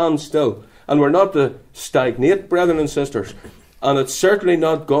to stand still. And we're not to stagnate, brethren and sisters. And it's certainly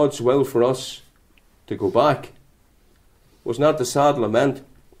not God's will for us to go back. Was not the sad lament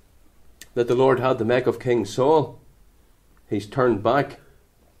that the Lord had to make of King Saul? He's turned back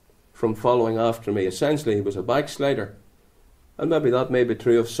from following after me. Essentially, he was a backslider. And maybe that may be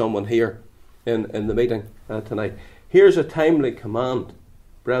true of someone here in the meeting tonight. Here's a timely command,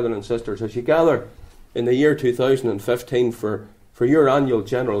 brethren and sisters, as you gather in the year 2015 for your annual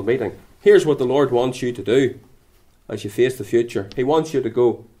general meeting. Here's what the Lord wants you to do as you face the future. He wants you to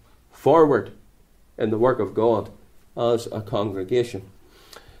go forward in the work of God as a congregation.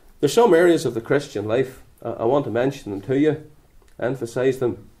 There's some areas of the Christian life, I want to mention them to you, emphasise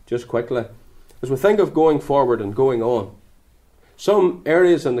them just quickly. As we think of going forward and going on, some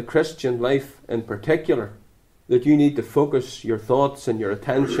areas in the Christian life in particular that you need to focus your thoughts and your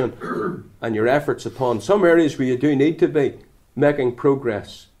attention and your efforts upon. Some areas where you do need to be making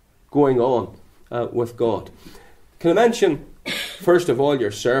progress, going on with God. Can I mention, first of all,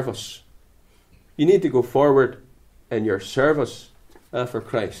 your service? You need to go forward in your service for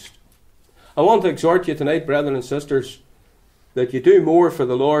Christ. I want to exhort you tonight, brethren and sisters, that you do more for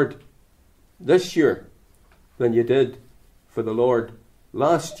the Lord this year than you did for the Lord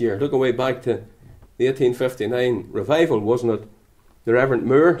last year. Look away back to the 1859 revival, wasn't it? The Reverend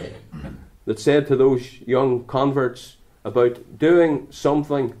Moore that said to those young converts about doing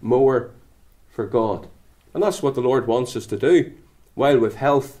something more for God. And that's what the Lord wants us to do while we've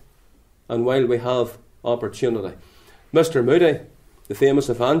health and while we have opportunity. Mr. Moody, the famous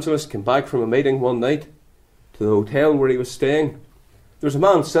evangelist, came back from a meeting one night to the hotel where he was staying. There was a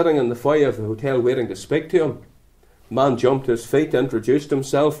man sitting in the foyer of the hotel waiting to speak to him. The man jumped to his feet, introduced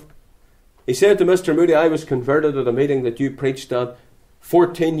himself. He said to Mr. Moody, I was converted at a meeting that you preached at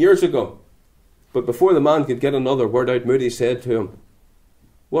 14 years ago. But before the man could get another word out, Moody said to him,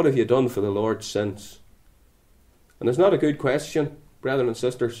 what have you done for the Lord since? And it's not a good question, brethren and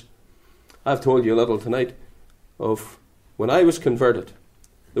sisters. I've told you a little tonight of when I was converted,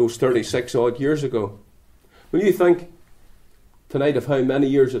 those 36 odd years ago. Will you think tonight of how many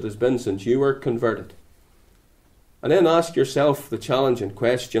years it has been since you were converted? And then ask yourself the challenging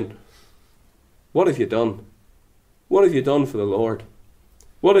question, what have you done? What have you done for the Lord?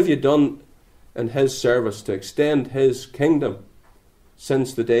 What have you done in His service to extend His kingdom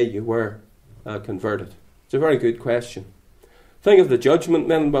since the day you were converted? It's a very good question. Think of the judgment,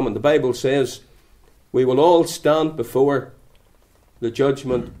 men and women. The Bible says we will all stand before the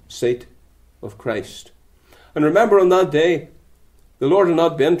judgment seat of Christ. And remember, on that day, the Lord will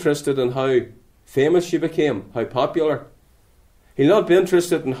not be interested in how famous you became, how popular. He'll not be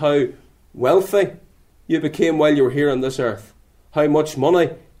interested in how wealthy you became while you were here on this earth, how much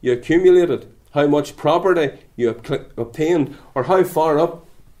money you accumulated, how much property you obtained, or how far up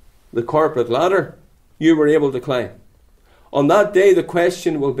the corporate ladder you were able to climb. On that day, the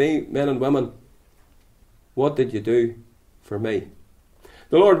question will be, men and women, what did you do for me?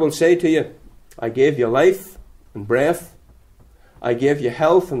 The Lord will say to you, I gave you life and breath. I gave you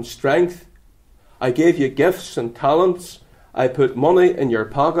health and strength. I gave you gifts and talents. I put money in your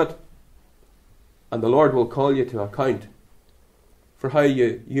pocket. And the Lord will call you to account for how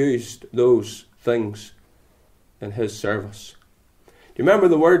you used those things in His service. Do you remember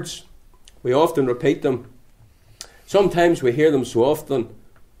the words? We often repeat them. Sometimes we hear them so often,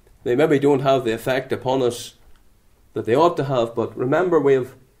 they maybe don't have the effect upon us that they ought to have. But remember, we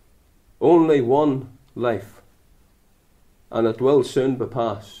have only one life, and it will soon be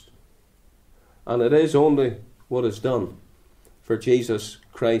past. And it is only what is done for Jesus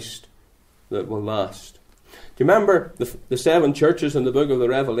Christ that will last. Do you remember the 7 churches in the book of the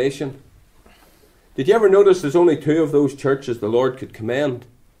Revelation? Did you ever notice there's only 2 of those churches the Lord could commend?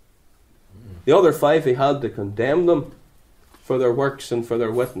 The other 5 He had to condemn them for their works and for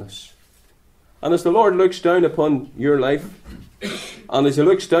their witness. And as the Lord looks down upon your life, and as He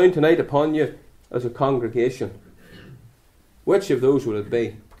looks down tonight upon you as a congregation, which of those will it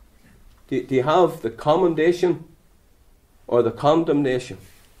be? Do you have the commendation or the condemnation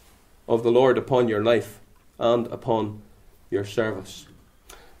of the Lord upon your life and upon your service?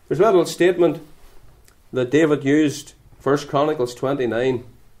 There's a little statement that David used, 1 Chronicles 29,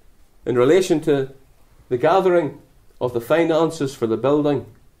 in relation to the gathering of the finances for the building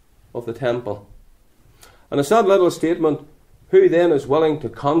of the temple. And it's that little statement, who then is willing to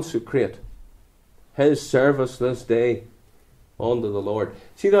consecrate his service this day unto the Lord?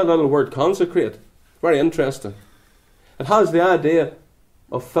 See that little word, consecrate? Very interesting. It has the idea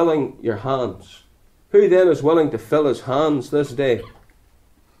of filling your hands. Who then is willing to fill his hands this day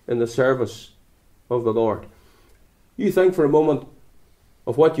in the service of the Lord? You think for a moment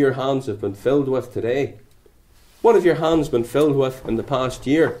of what your hands have been filled with today. What have your hands been filled with in the past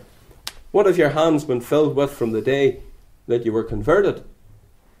year? What have your hands been filled with from the day that you were converted?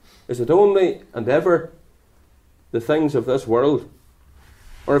 Is it only and ever the things of this world?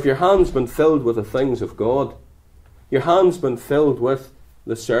 Or have your hands been filled with the things of God? Your hands been filled with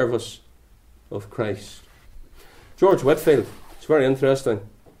the service of Christ? George Whitefield, it's very interesting.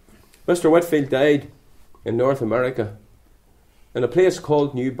 Mr. Whitefield died in North America, in a place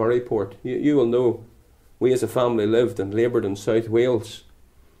called Newburyport. You will know, we as a family lived and laboured in South Wales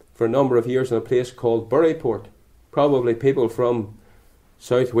for a number of years in a place called Buryport. Probably people from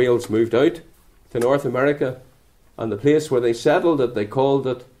South Wales moved out to North America, and the place where they settled it, they called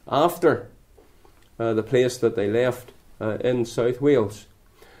it after the place that they left in South Wales.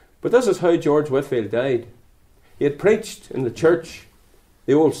 But this is how George Whitefield died. He had preached in the church,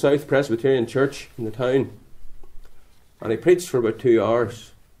 the old South Presbyterian church in the town, and he preached for about 2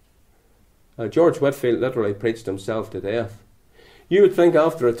 hours. George Whitefield literally preached himself to death. You would think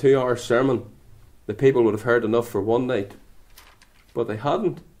after a 2-hour sermon the people would have heard enough for one night, but they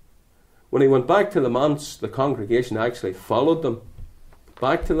hadn't. When he went back to the manse, the congregation actually followed them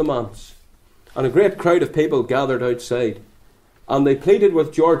back to the manse, and a great crowd of people gathered outside, and they pleaded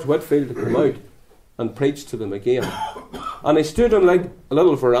with George Whitefield to come out and preach to them again. And he stood on like a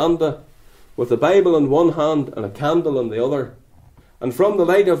little veranda with the Bible in one hand and a candle in the other, and from the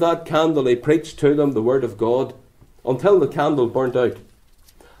light of that candle he preached to them the word of God until the candle burnt out.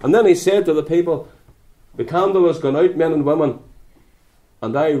 And then he said to the people, the candle has gone out, men and women,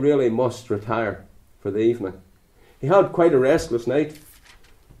 and I really must retire for the evening. He had quite a restless night,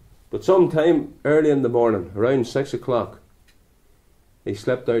 but sometime early in the morning, around 6 o'clock, he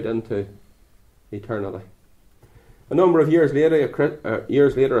slipped out into eternity. A number of years later,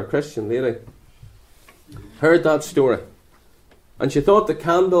 a Christian lady heard that story, and she thought the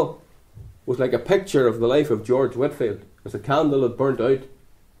candle was like a picture of the life of George Whitefield. As the candle had burnt out,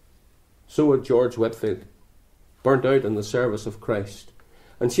 so had George Whitefield burnt out in the service of Christ.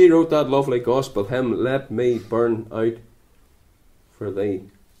 And she wrote that lovely gospel hymn, Let Me Burn Out for Thee,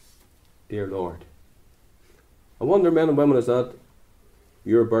 Dear Lord. I wonder, men and women, is that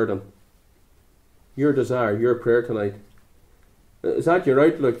your burden, your desire, your prayer tonight? Is that your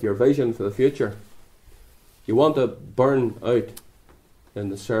outlook, your vision for the future? You want to burn out in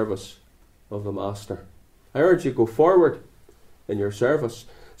the service of the Master. I urge you, go forward in your service.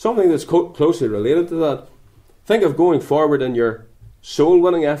 Something that's closely related to that. Think of going forward in your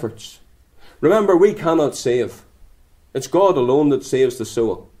soul-winning efforts. Remember, we cannot save. It's God alone that saves the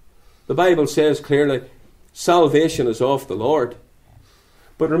soul. The Bible says clearly, salvation is of the Lord.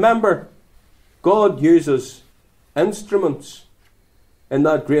 But remember, God uses instruments in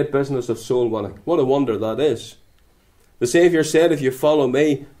that great business of soul winning. What a wonder that is. The Saviour said, if you follow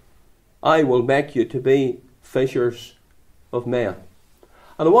me, I will make you to be fishers of men.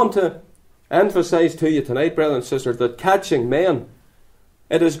 And I want to emphasize to you tonight, brothers and sisters, that catching men,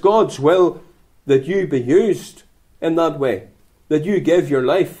 it is God's will that you be used in that way, that you give your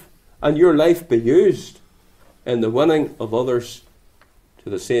life and your life be used in the winning of others to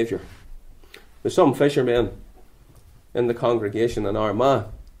the Saviour. There's some fishermen in the congregation in Armagh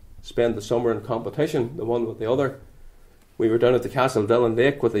spend the summer in competition, the one with the other. We were down at the Castle Dillon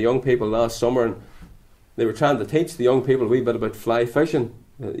Lake with the young people last summer, and they were trying to teach the young people a wee bit about fly fishing.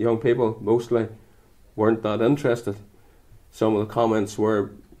 The young people mostly weren't that interested. Some of the comments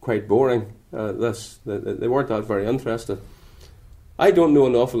were quite boring. They weren't that very interested. I don't know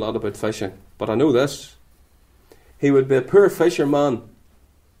an awful lot about fishing, but I know this. He would be a poor fisherman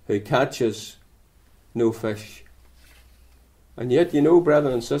who catches no fish. And yet, you know,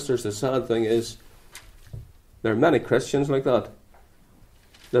 brethren and sisters, the sad thing is there are many Christians like that.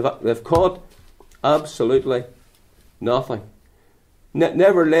 They've caught absolutely nothing.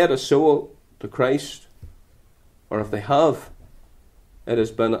 Never led a soul to Christ. Or if they have, it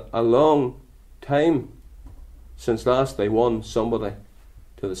has been a long time since last they won somebody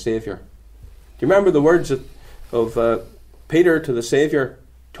to the Saviour. Do you remember the words of Peter to the Saviour?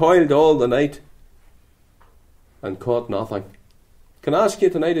 Toiled all the night and caught nothing. Can I ask you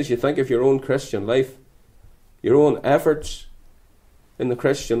tonight, as you think of your own Christian life, your own efforts in the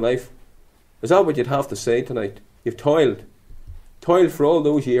Christian life, is that what you'd have to say tonight? You've toiled for all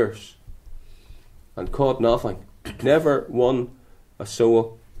those years and caught nothing. Never won a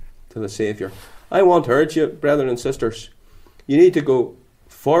soul to the Saviour. I want to urge you, brethren and sisters, you need to go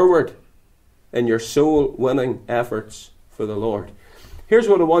forward in your soul-winning efforts for the Lord. Here's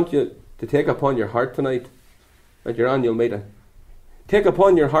what I want you to take upon your heart tonight at your annual meeting. Take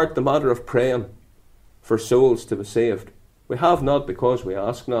upon your heart the matter of praying for souls to be saved. We have not because we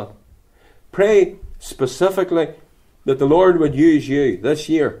ask not. Pray specifically that the Lord would use you this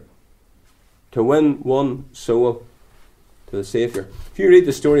year to win one soul to the Saviour. If you read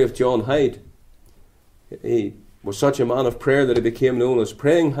the story of John Hyde, he was such a man of prayer that he became known as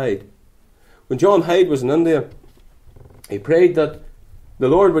Praying Hyde. When John Hyde was in India, he prayed that the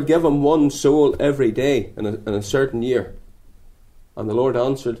Lord would give him one soul every day in a certain year. And the Lord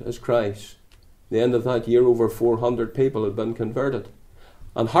answered his cries. At the end of that year, over 400 people had been converted.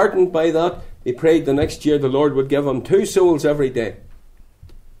 And heartened by that, he prayed the next year the Lord would give him 2 souls every day.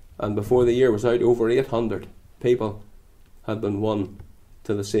 And before the year was out, over 800 people had been won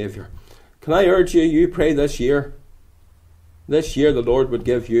to the Saviour. Can I urge you, you pray this year the Lord would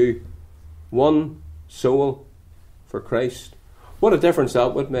give you one soul for Christ. What a difference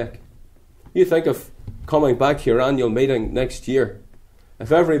that would make. You think of coming back to your annual meeting next year.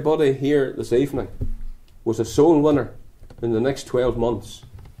 If everybody here this evening was a soul winner in the next 12 months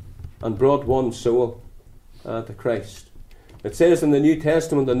and brought one soul to Christ. It says in the New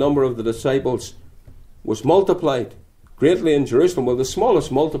Testament the number of the disciples was multiplied greatly in Jerusalem. Well, the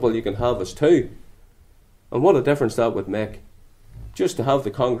smallest multiple you can have is 2. And what a difference that would make. Just to have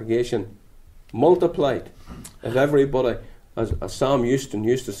the congregation multiplied. If everybody, as Sam Houston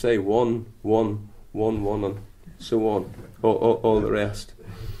used to say, one, and so on, all the rest.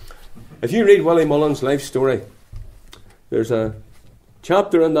 If you read Willie Mullen's life story, there's a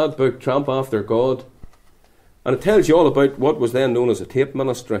chapter in that book, Tramp After God, and it tells you all about what was then known as a tape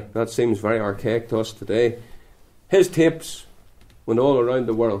ministry. That seems very archaic to us today. His tapes went all around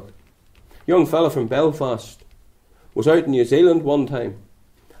the world. A young fella from Belfast was out in New Zealand one time,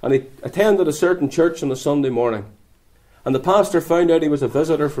 and he attended a certain church on a Sunday morning, and the pastor found out he was a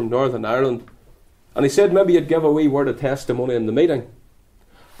visitor from Northern Ireland, and he said maybe he'd give a wee word of testimony in the meeting.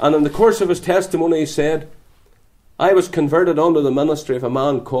 And in the course of his testimony he said, I was converted under the ministry of a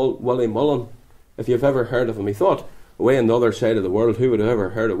man called Willie Mullen, if you've ever heard of him. He thought, away on the other side of the world, who would have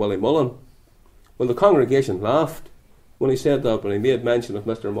ever heard of Willie Mullen? Well, the congregation laughed when he said that, when he made mention of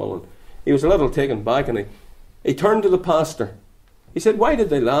Mr. Mullen. He was a little taken back, and he turned to the pastor. He said, why did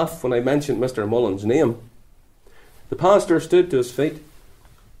they laugh when I mentioned Mr. Mullen's name? The pastor stood to his feet.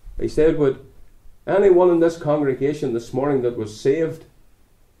 He said, would anyone in this congregation this morning that was saved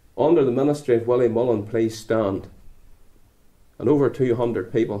under the ministry of Willie Mullen please stand? And over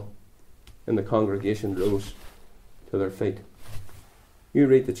 200 people in the congregation rose to their feet. You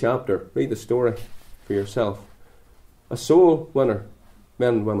read the chapter, read the story for yourself. a soul winner,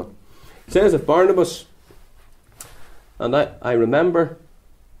 men and women. It says of Barnabas, and I remember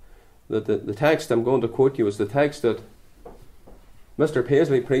that the text I'm going to quote you is the text that Mr.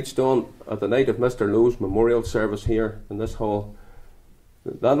 Paisley preached on at the night of Mr. Lowe's memorial service here in this hall.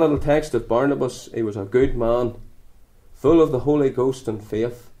 That little text of Barnabas, he was a good man, full of the Holy Ghost and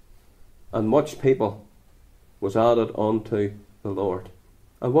faith, and much people was added unto the Lord.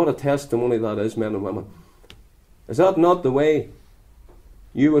 And what a testimony that is, men and women. Is that not the way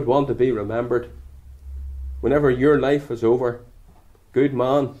you would want to be remembered? Whenever your life is over, good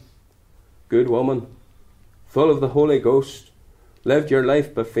man, good woman, full of the Holy Ghost, lived your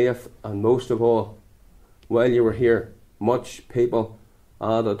life by faith, and most of all, while you were here, much people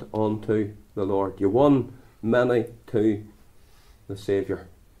added unto the Lord. You won many to the Saviour.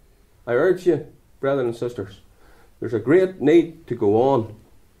 I urge you, brethren and sisters, there's a great need to go on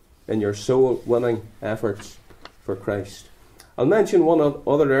in your soul-winning efforts for Christ. I'll mention one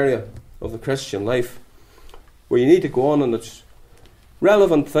other area of the Christian life where you need to go on, and it's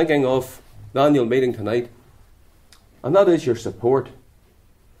relevant thinking of the annual meeting tonight, and that is your support.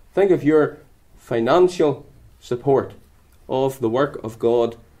 Think of your financial support of the work of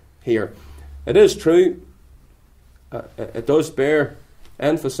God here. It is true, it does bear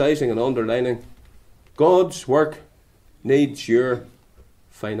emphasising and underlining, God's work needs your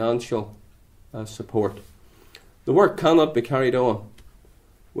financial support. The work cannot be carried on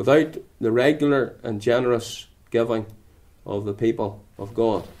without the regular and generous giving of the people of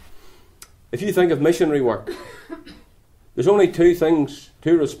God. If you think of missionary work, there's only two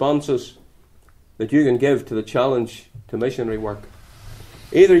responses that you can give to the challenge to missionary work.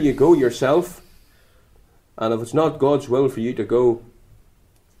 Either you go yourself, and if it's not God's will for you to go,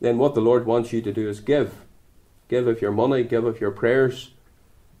 then what the Lord wants you to do is give. Give of your money, give of your prayers,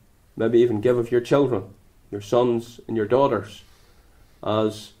 maybe even give of your children, your sons and your daughters.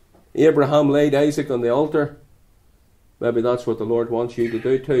 As Abraham laid Isaac on the altar, maybe that's what the Lord wants you to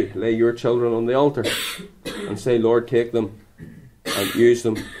do too. Lay your children on the altar and say, Lord, take them and use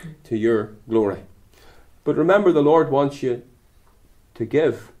them to your glory. But remember, the Lord wants you to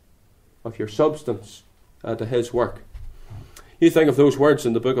give of your substance to his work. You think of those words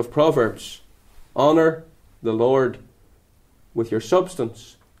in the book of Proverbs: honour the Lord with your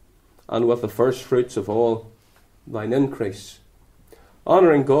substance, and with the first fruits of all thine increase.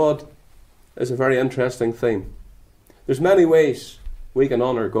 Honouring God is a very interesting theme. There's many ways we can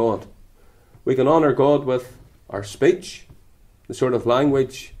honour God. We can honour God with our speech, the sort of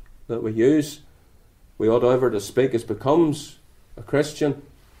language that we use. We ought ever to speak as becomes a Christian.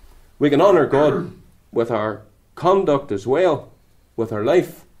 We can honour God with our conduct as well, with our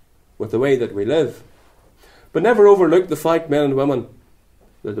life, with the way that we live. But never overlook the fact, men and women,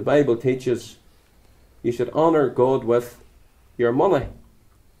 that the Bible teaches you should honour God with your money,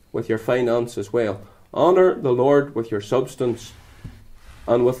 with your finance as well. Honour the Lord with your substance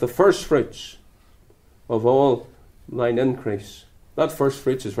and with the first fruits of all thine increase. That first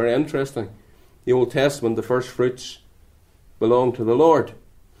fruits is very interesting. The Old Testament, the first fruits belong to the Lord.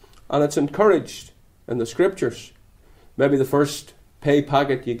 And it's encouraged in the Scriptures. Maybe the first pay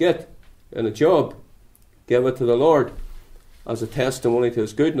packet you get in a job, give it to the Lord as a testimony to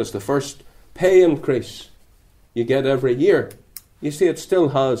his goodness. The first pay increase you get every year, you see, it still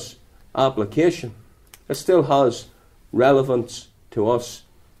has application. It still has relevance to us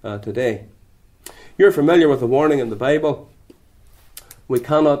today. You're familiar with the warning in the Bible. We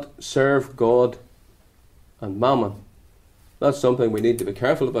cannot serve God and mammon. That's something we need to be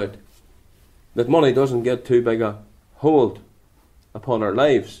careful about. That money doesn't get too big a hold upon our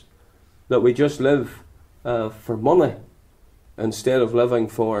lives. That we just live for money instead of living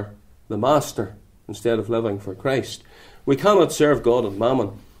for the Master, instead of living for Christ. We cannot serve God and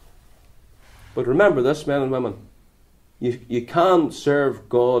mammon. But remember this, men and women, you can serve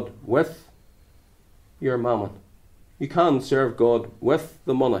God with your mammon. You can serve God with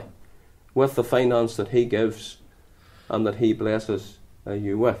the money, with the finance that he gives and that he blesses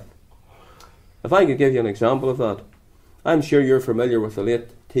you with. If I could give you an example of that, I'm sure you're familiar with the late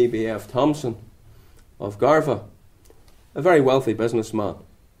T.B.F. Thompson of Garva, a very wealthy businessman,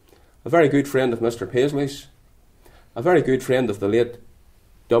 a very good friend of Mr. Paisley's, a very good friend of the late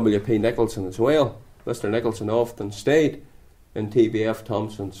W.P. Nicholson as well. Mr. Nicholson often stayed in T.B.F.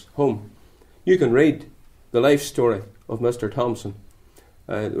 Thompson's home. You can read the life story of Mr. Thompson.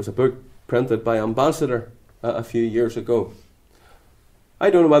 It was a book printed by Ambassador a few years ago. I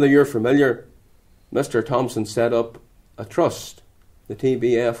don't know whether you're familiar. Mr. Thompson set up a trust, the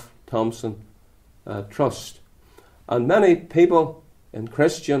T.B.F. Thompson Trust. And many people in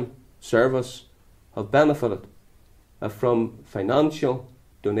Christian service have benefited from financial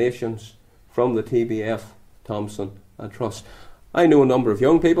donations from the TBF Thompson and Trust. I know a number of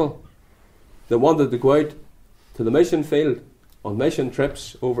young people that wanted to go out to the mission field on mission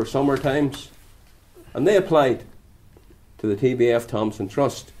trips over summer times, and they applied to the TBF Thompson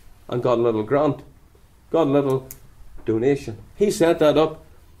Trust and got a little grant, got a little donation. He set that up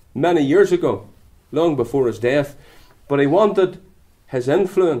many years ago, long before his death, but he wanted his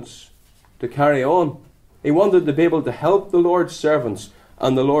influence to carry on. He wanted to be able to help the Lord's servants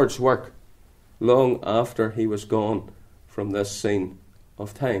and the Lord's work long after he was gone from this scene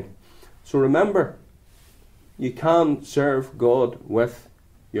of time. So remember, you can serve God with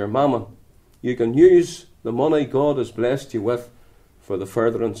your mammon. You can use the money God has blessed you with for the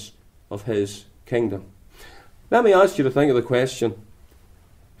furtherance of his kingdom. Let me ask you to think of the question,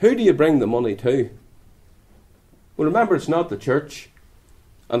 who do you bring the money to? Well, remember, it's not the church,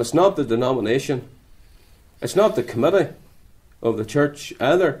 and it's not the denomination, it's not the committee of the church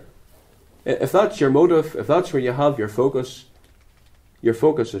either. If that's your motive, if that's where you have your focus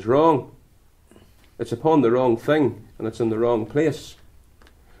is wrong. It's upon the wrong thing, and it's in the wrong place.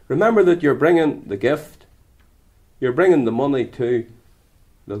 Remember that you're bringing the gift, you're bringing the money to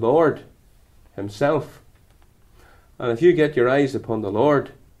the Lord himself. And if you get your eyes upon the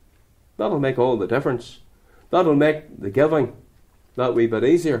Lord, that'll make all the difference. That'll make the giving that wee bit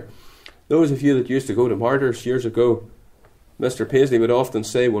easier. Those of you that used to go to martyrs years ago, Mr. Paisley would often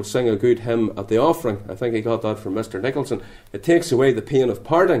say, we'll sing a good hymn at the offering. I think he got that from Mr. Nicholson. It takes away the pain of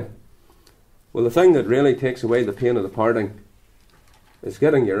parting. Well, the thing that really takes away the pain of the parting is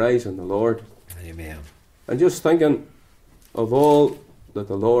getting your eyes on the Lord. Amen. And just thinking of all that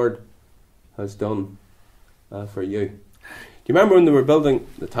the Lord has done for you. Do you remember when they were building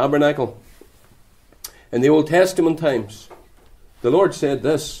the tabernacle? In the Old Testament times, the Lord said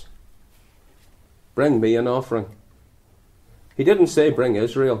this, bring me an offering. He didn't say bring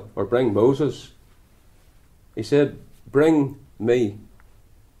Israel or bring Moses. He said bring me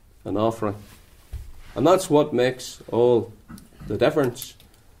an offering. And that's what makes all the difference,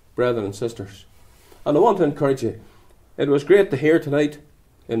 brethren and sisters. And I want to encourage you. It was great to hear tonight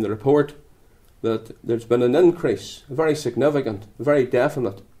in the report that there's been an increase, a very significant, a very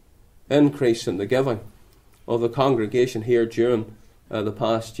definite increase in the giving of the congregation here during the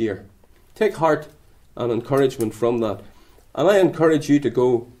past year. Take heart and encouragement from that. And I encourage you to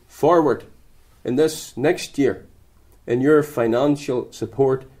go forward in this next year in your financial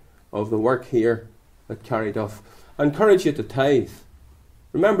support of the work here at Carryduff. I encourage you to tithe.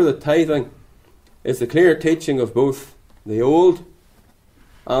 Remember that tithing is the clear teaching of both the Old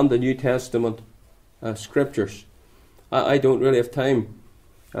and the New Testament scriptures. I don't really have time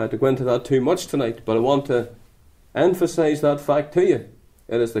to go into that too much tonight, but I want to emphasize that fact to you.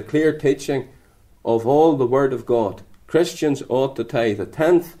 It is the clear teaching of all the Word of God. Christians ought to tithe. A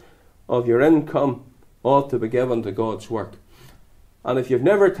tenth of your income ought to be given to God's work. And if you've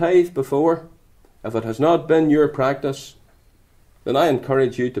never tithed before, if it has not been your practice, then I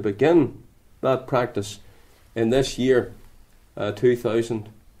encourage you to begin that practice in this year,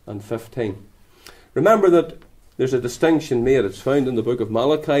 2015. Remember that there's a distinction made. It's found in the book of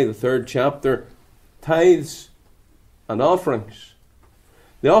Malachi, the 3rd chapter, tithes and offerings.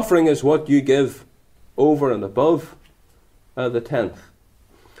 The offering is what you give over and above the tenth.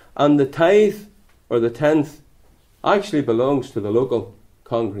 And the tithe, or the tenth, actually belongs to the local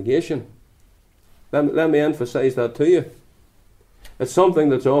congregation. Let me emphasize that to you. It's something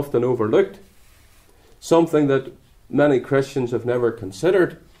that's often overlooked, something that many Christians have never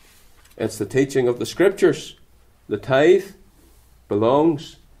considered. It's the teaching of the Scriptures. The tithe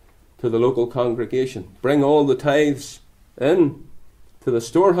belongs to the local congregation. Bring all the tithes in to the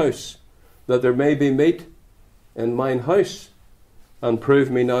storehouse, that there may be meat in mine house, and prove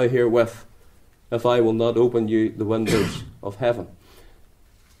me now herewith, if I will not open you the windows of heaven.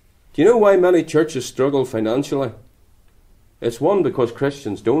 Do you know why many churches struggle financially? It's one, because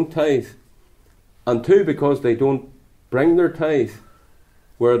Christians don't tithe, and two, because they don't bring their tithe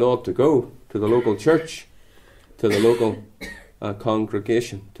where it ought to go, to the local church, to the local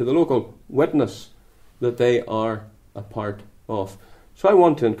congregation, to the local witness that they are a part of. So I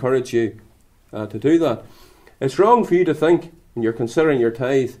want to encourage you to do that. It's wrong for you to think, when you're considering your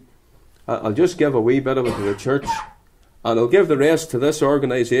tithe, I'll just give a wee bit of it to the church, and I'll give the rest to this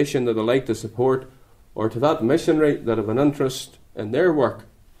organisation that I like to support, or to that missionary that have an interest in their work.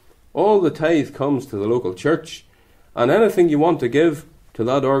 All the tithe comes to the local church, and anything you want to give to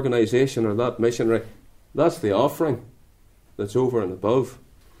that organisation or that missionary, that's the offering that's over and above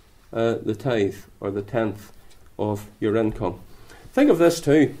the tithe or the tenth of your income. Think of this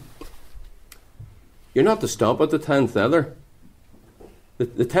too. you're not to stop at the 10th either.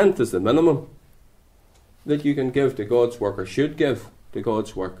 The 10th is the minimum that you can give to God's work, or should give to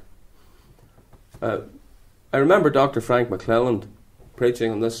God's work. I remember Dr. Frank MacMillan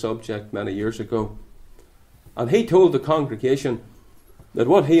preaching on this subject many years ago, and he told the congregation that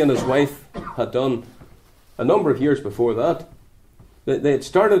what he and his wife had done a number of years before that, they had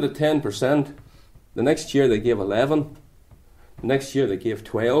started at 10%, the next year they gave 11, the next year they gave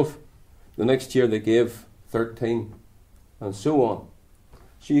 12, the next year they gave 13, and so on.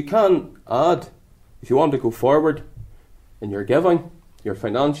 So you can add, if you want to go forward in your giving, your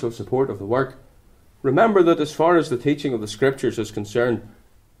financial support of the work. Remember that as far as the teaching of the Scriptures is concerned,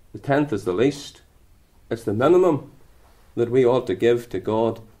 the 10th is the least. It's the minimum that we ought to give to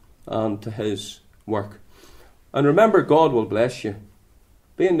God and to His work. And remember, God will bless you.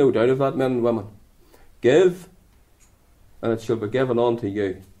 Be in no doubt of that, men and women. Give, and it shall be given unto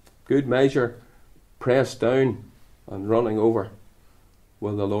you. Good measure, pressed down and running over,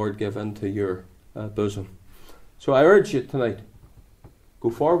 will the Lord give into your bosom. So I urge you tonight, go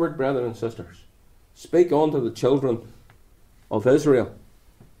forward, brethren and sisters. Speak unto the children of Israel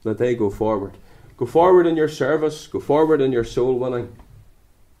that they go forward. Go forward in your service. Go forward in your soul winning.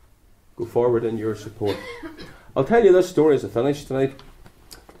 Go forward in your support. I'll tell you this story as I finish tonight.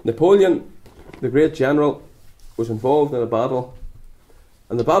 Napoleon, the great general, was involved in a battle,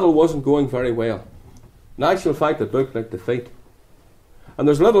 and the battle wasn't going very well. In actual fact, it looked like defeat. And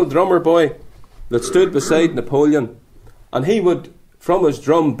there's a little drummer boy that stood beside Napoleon, and he would, from his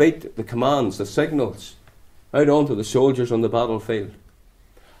drum, beat the commands, the signals, out onto the soldiers on the battlefield.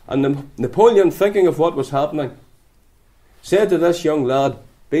 And Napoleon, thinking of what was happening, said to this young lad,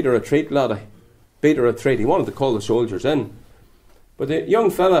 "Beat a retreat, laddie, beat a retreat." He wanted to call the soldiers in. But the young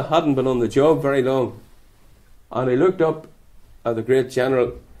fella hadn't been on the job very long, and he looked up at the great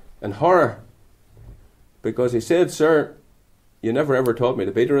general in horror, because he said, "Sir, you never ever taught me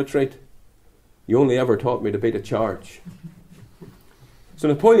to beat a retreat. You only ever taught me to beat a charge." So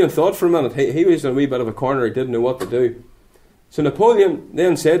Napoleon thought for a minute. He was in a wee bit of a corner. He didn't know what to do. So Napoleon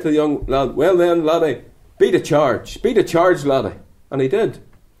then said to the young lad, "Well then, laddie, beat a charge, laddie." And he did.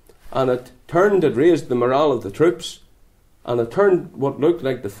 And it raised the morale of the troops, and it turned what looked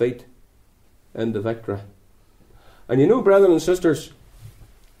like defeat into victory. And you know, brethren and sisters,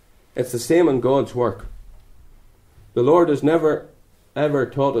 it's the same in God's work. The Lord has never ever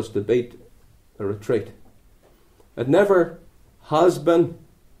taught us to beat a retreat. It never has been,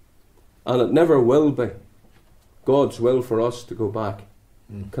 and it never will be, God's will for us to go back.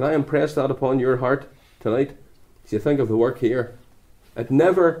 Can I impress that upon your heart tonight as you think of the work here? It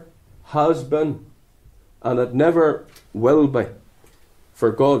never has been, and it never will be,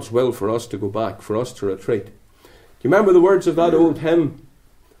 for God's will for us to go back, for us to retreat. Do you remember the words of that old hymn,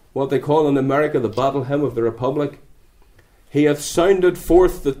 what they call in America the battle hymn of the Republic? "He hath sounded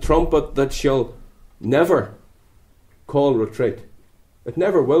forth the trumpet that shall never call retreat." It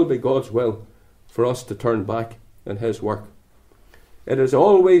never will be God's will for us to turn back in His work. It is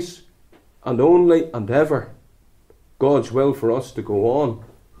always and only and ever God's will for us to go on,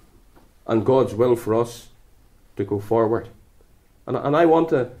 and God's will for us to go forward. And I want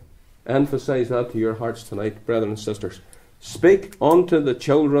to emphasize that to your hearts tonight, brethren and sisters. Speak unto the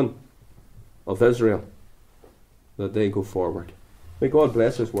children of Israel that they go forward. May God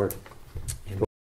bless His word.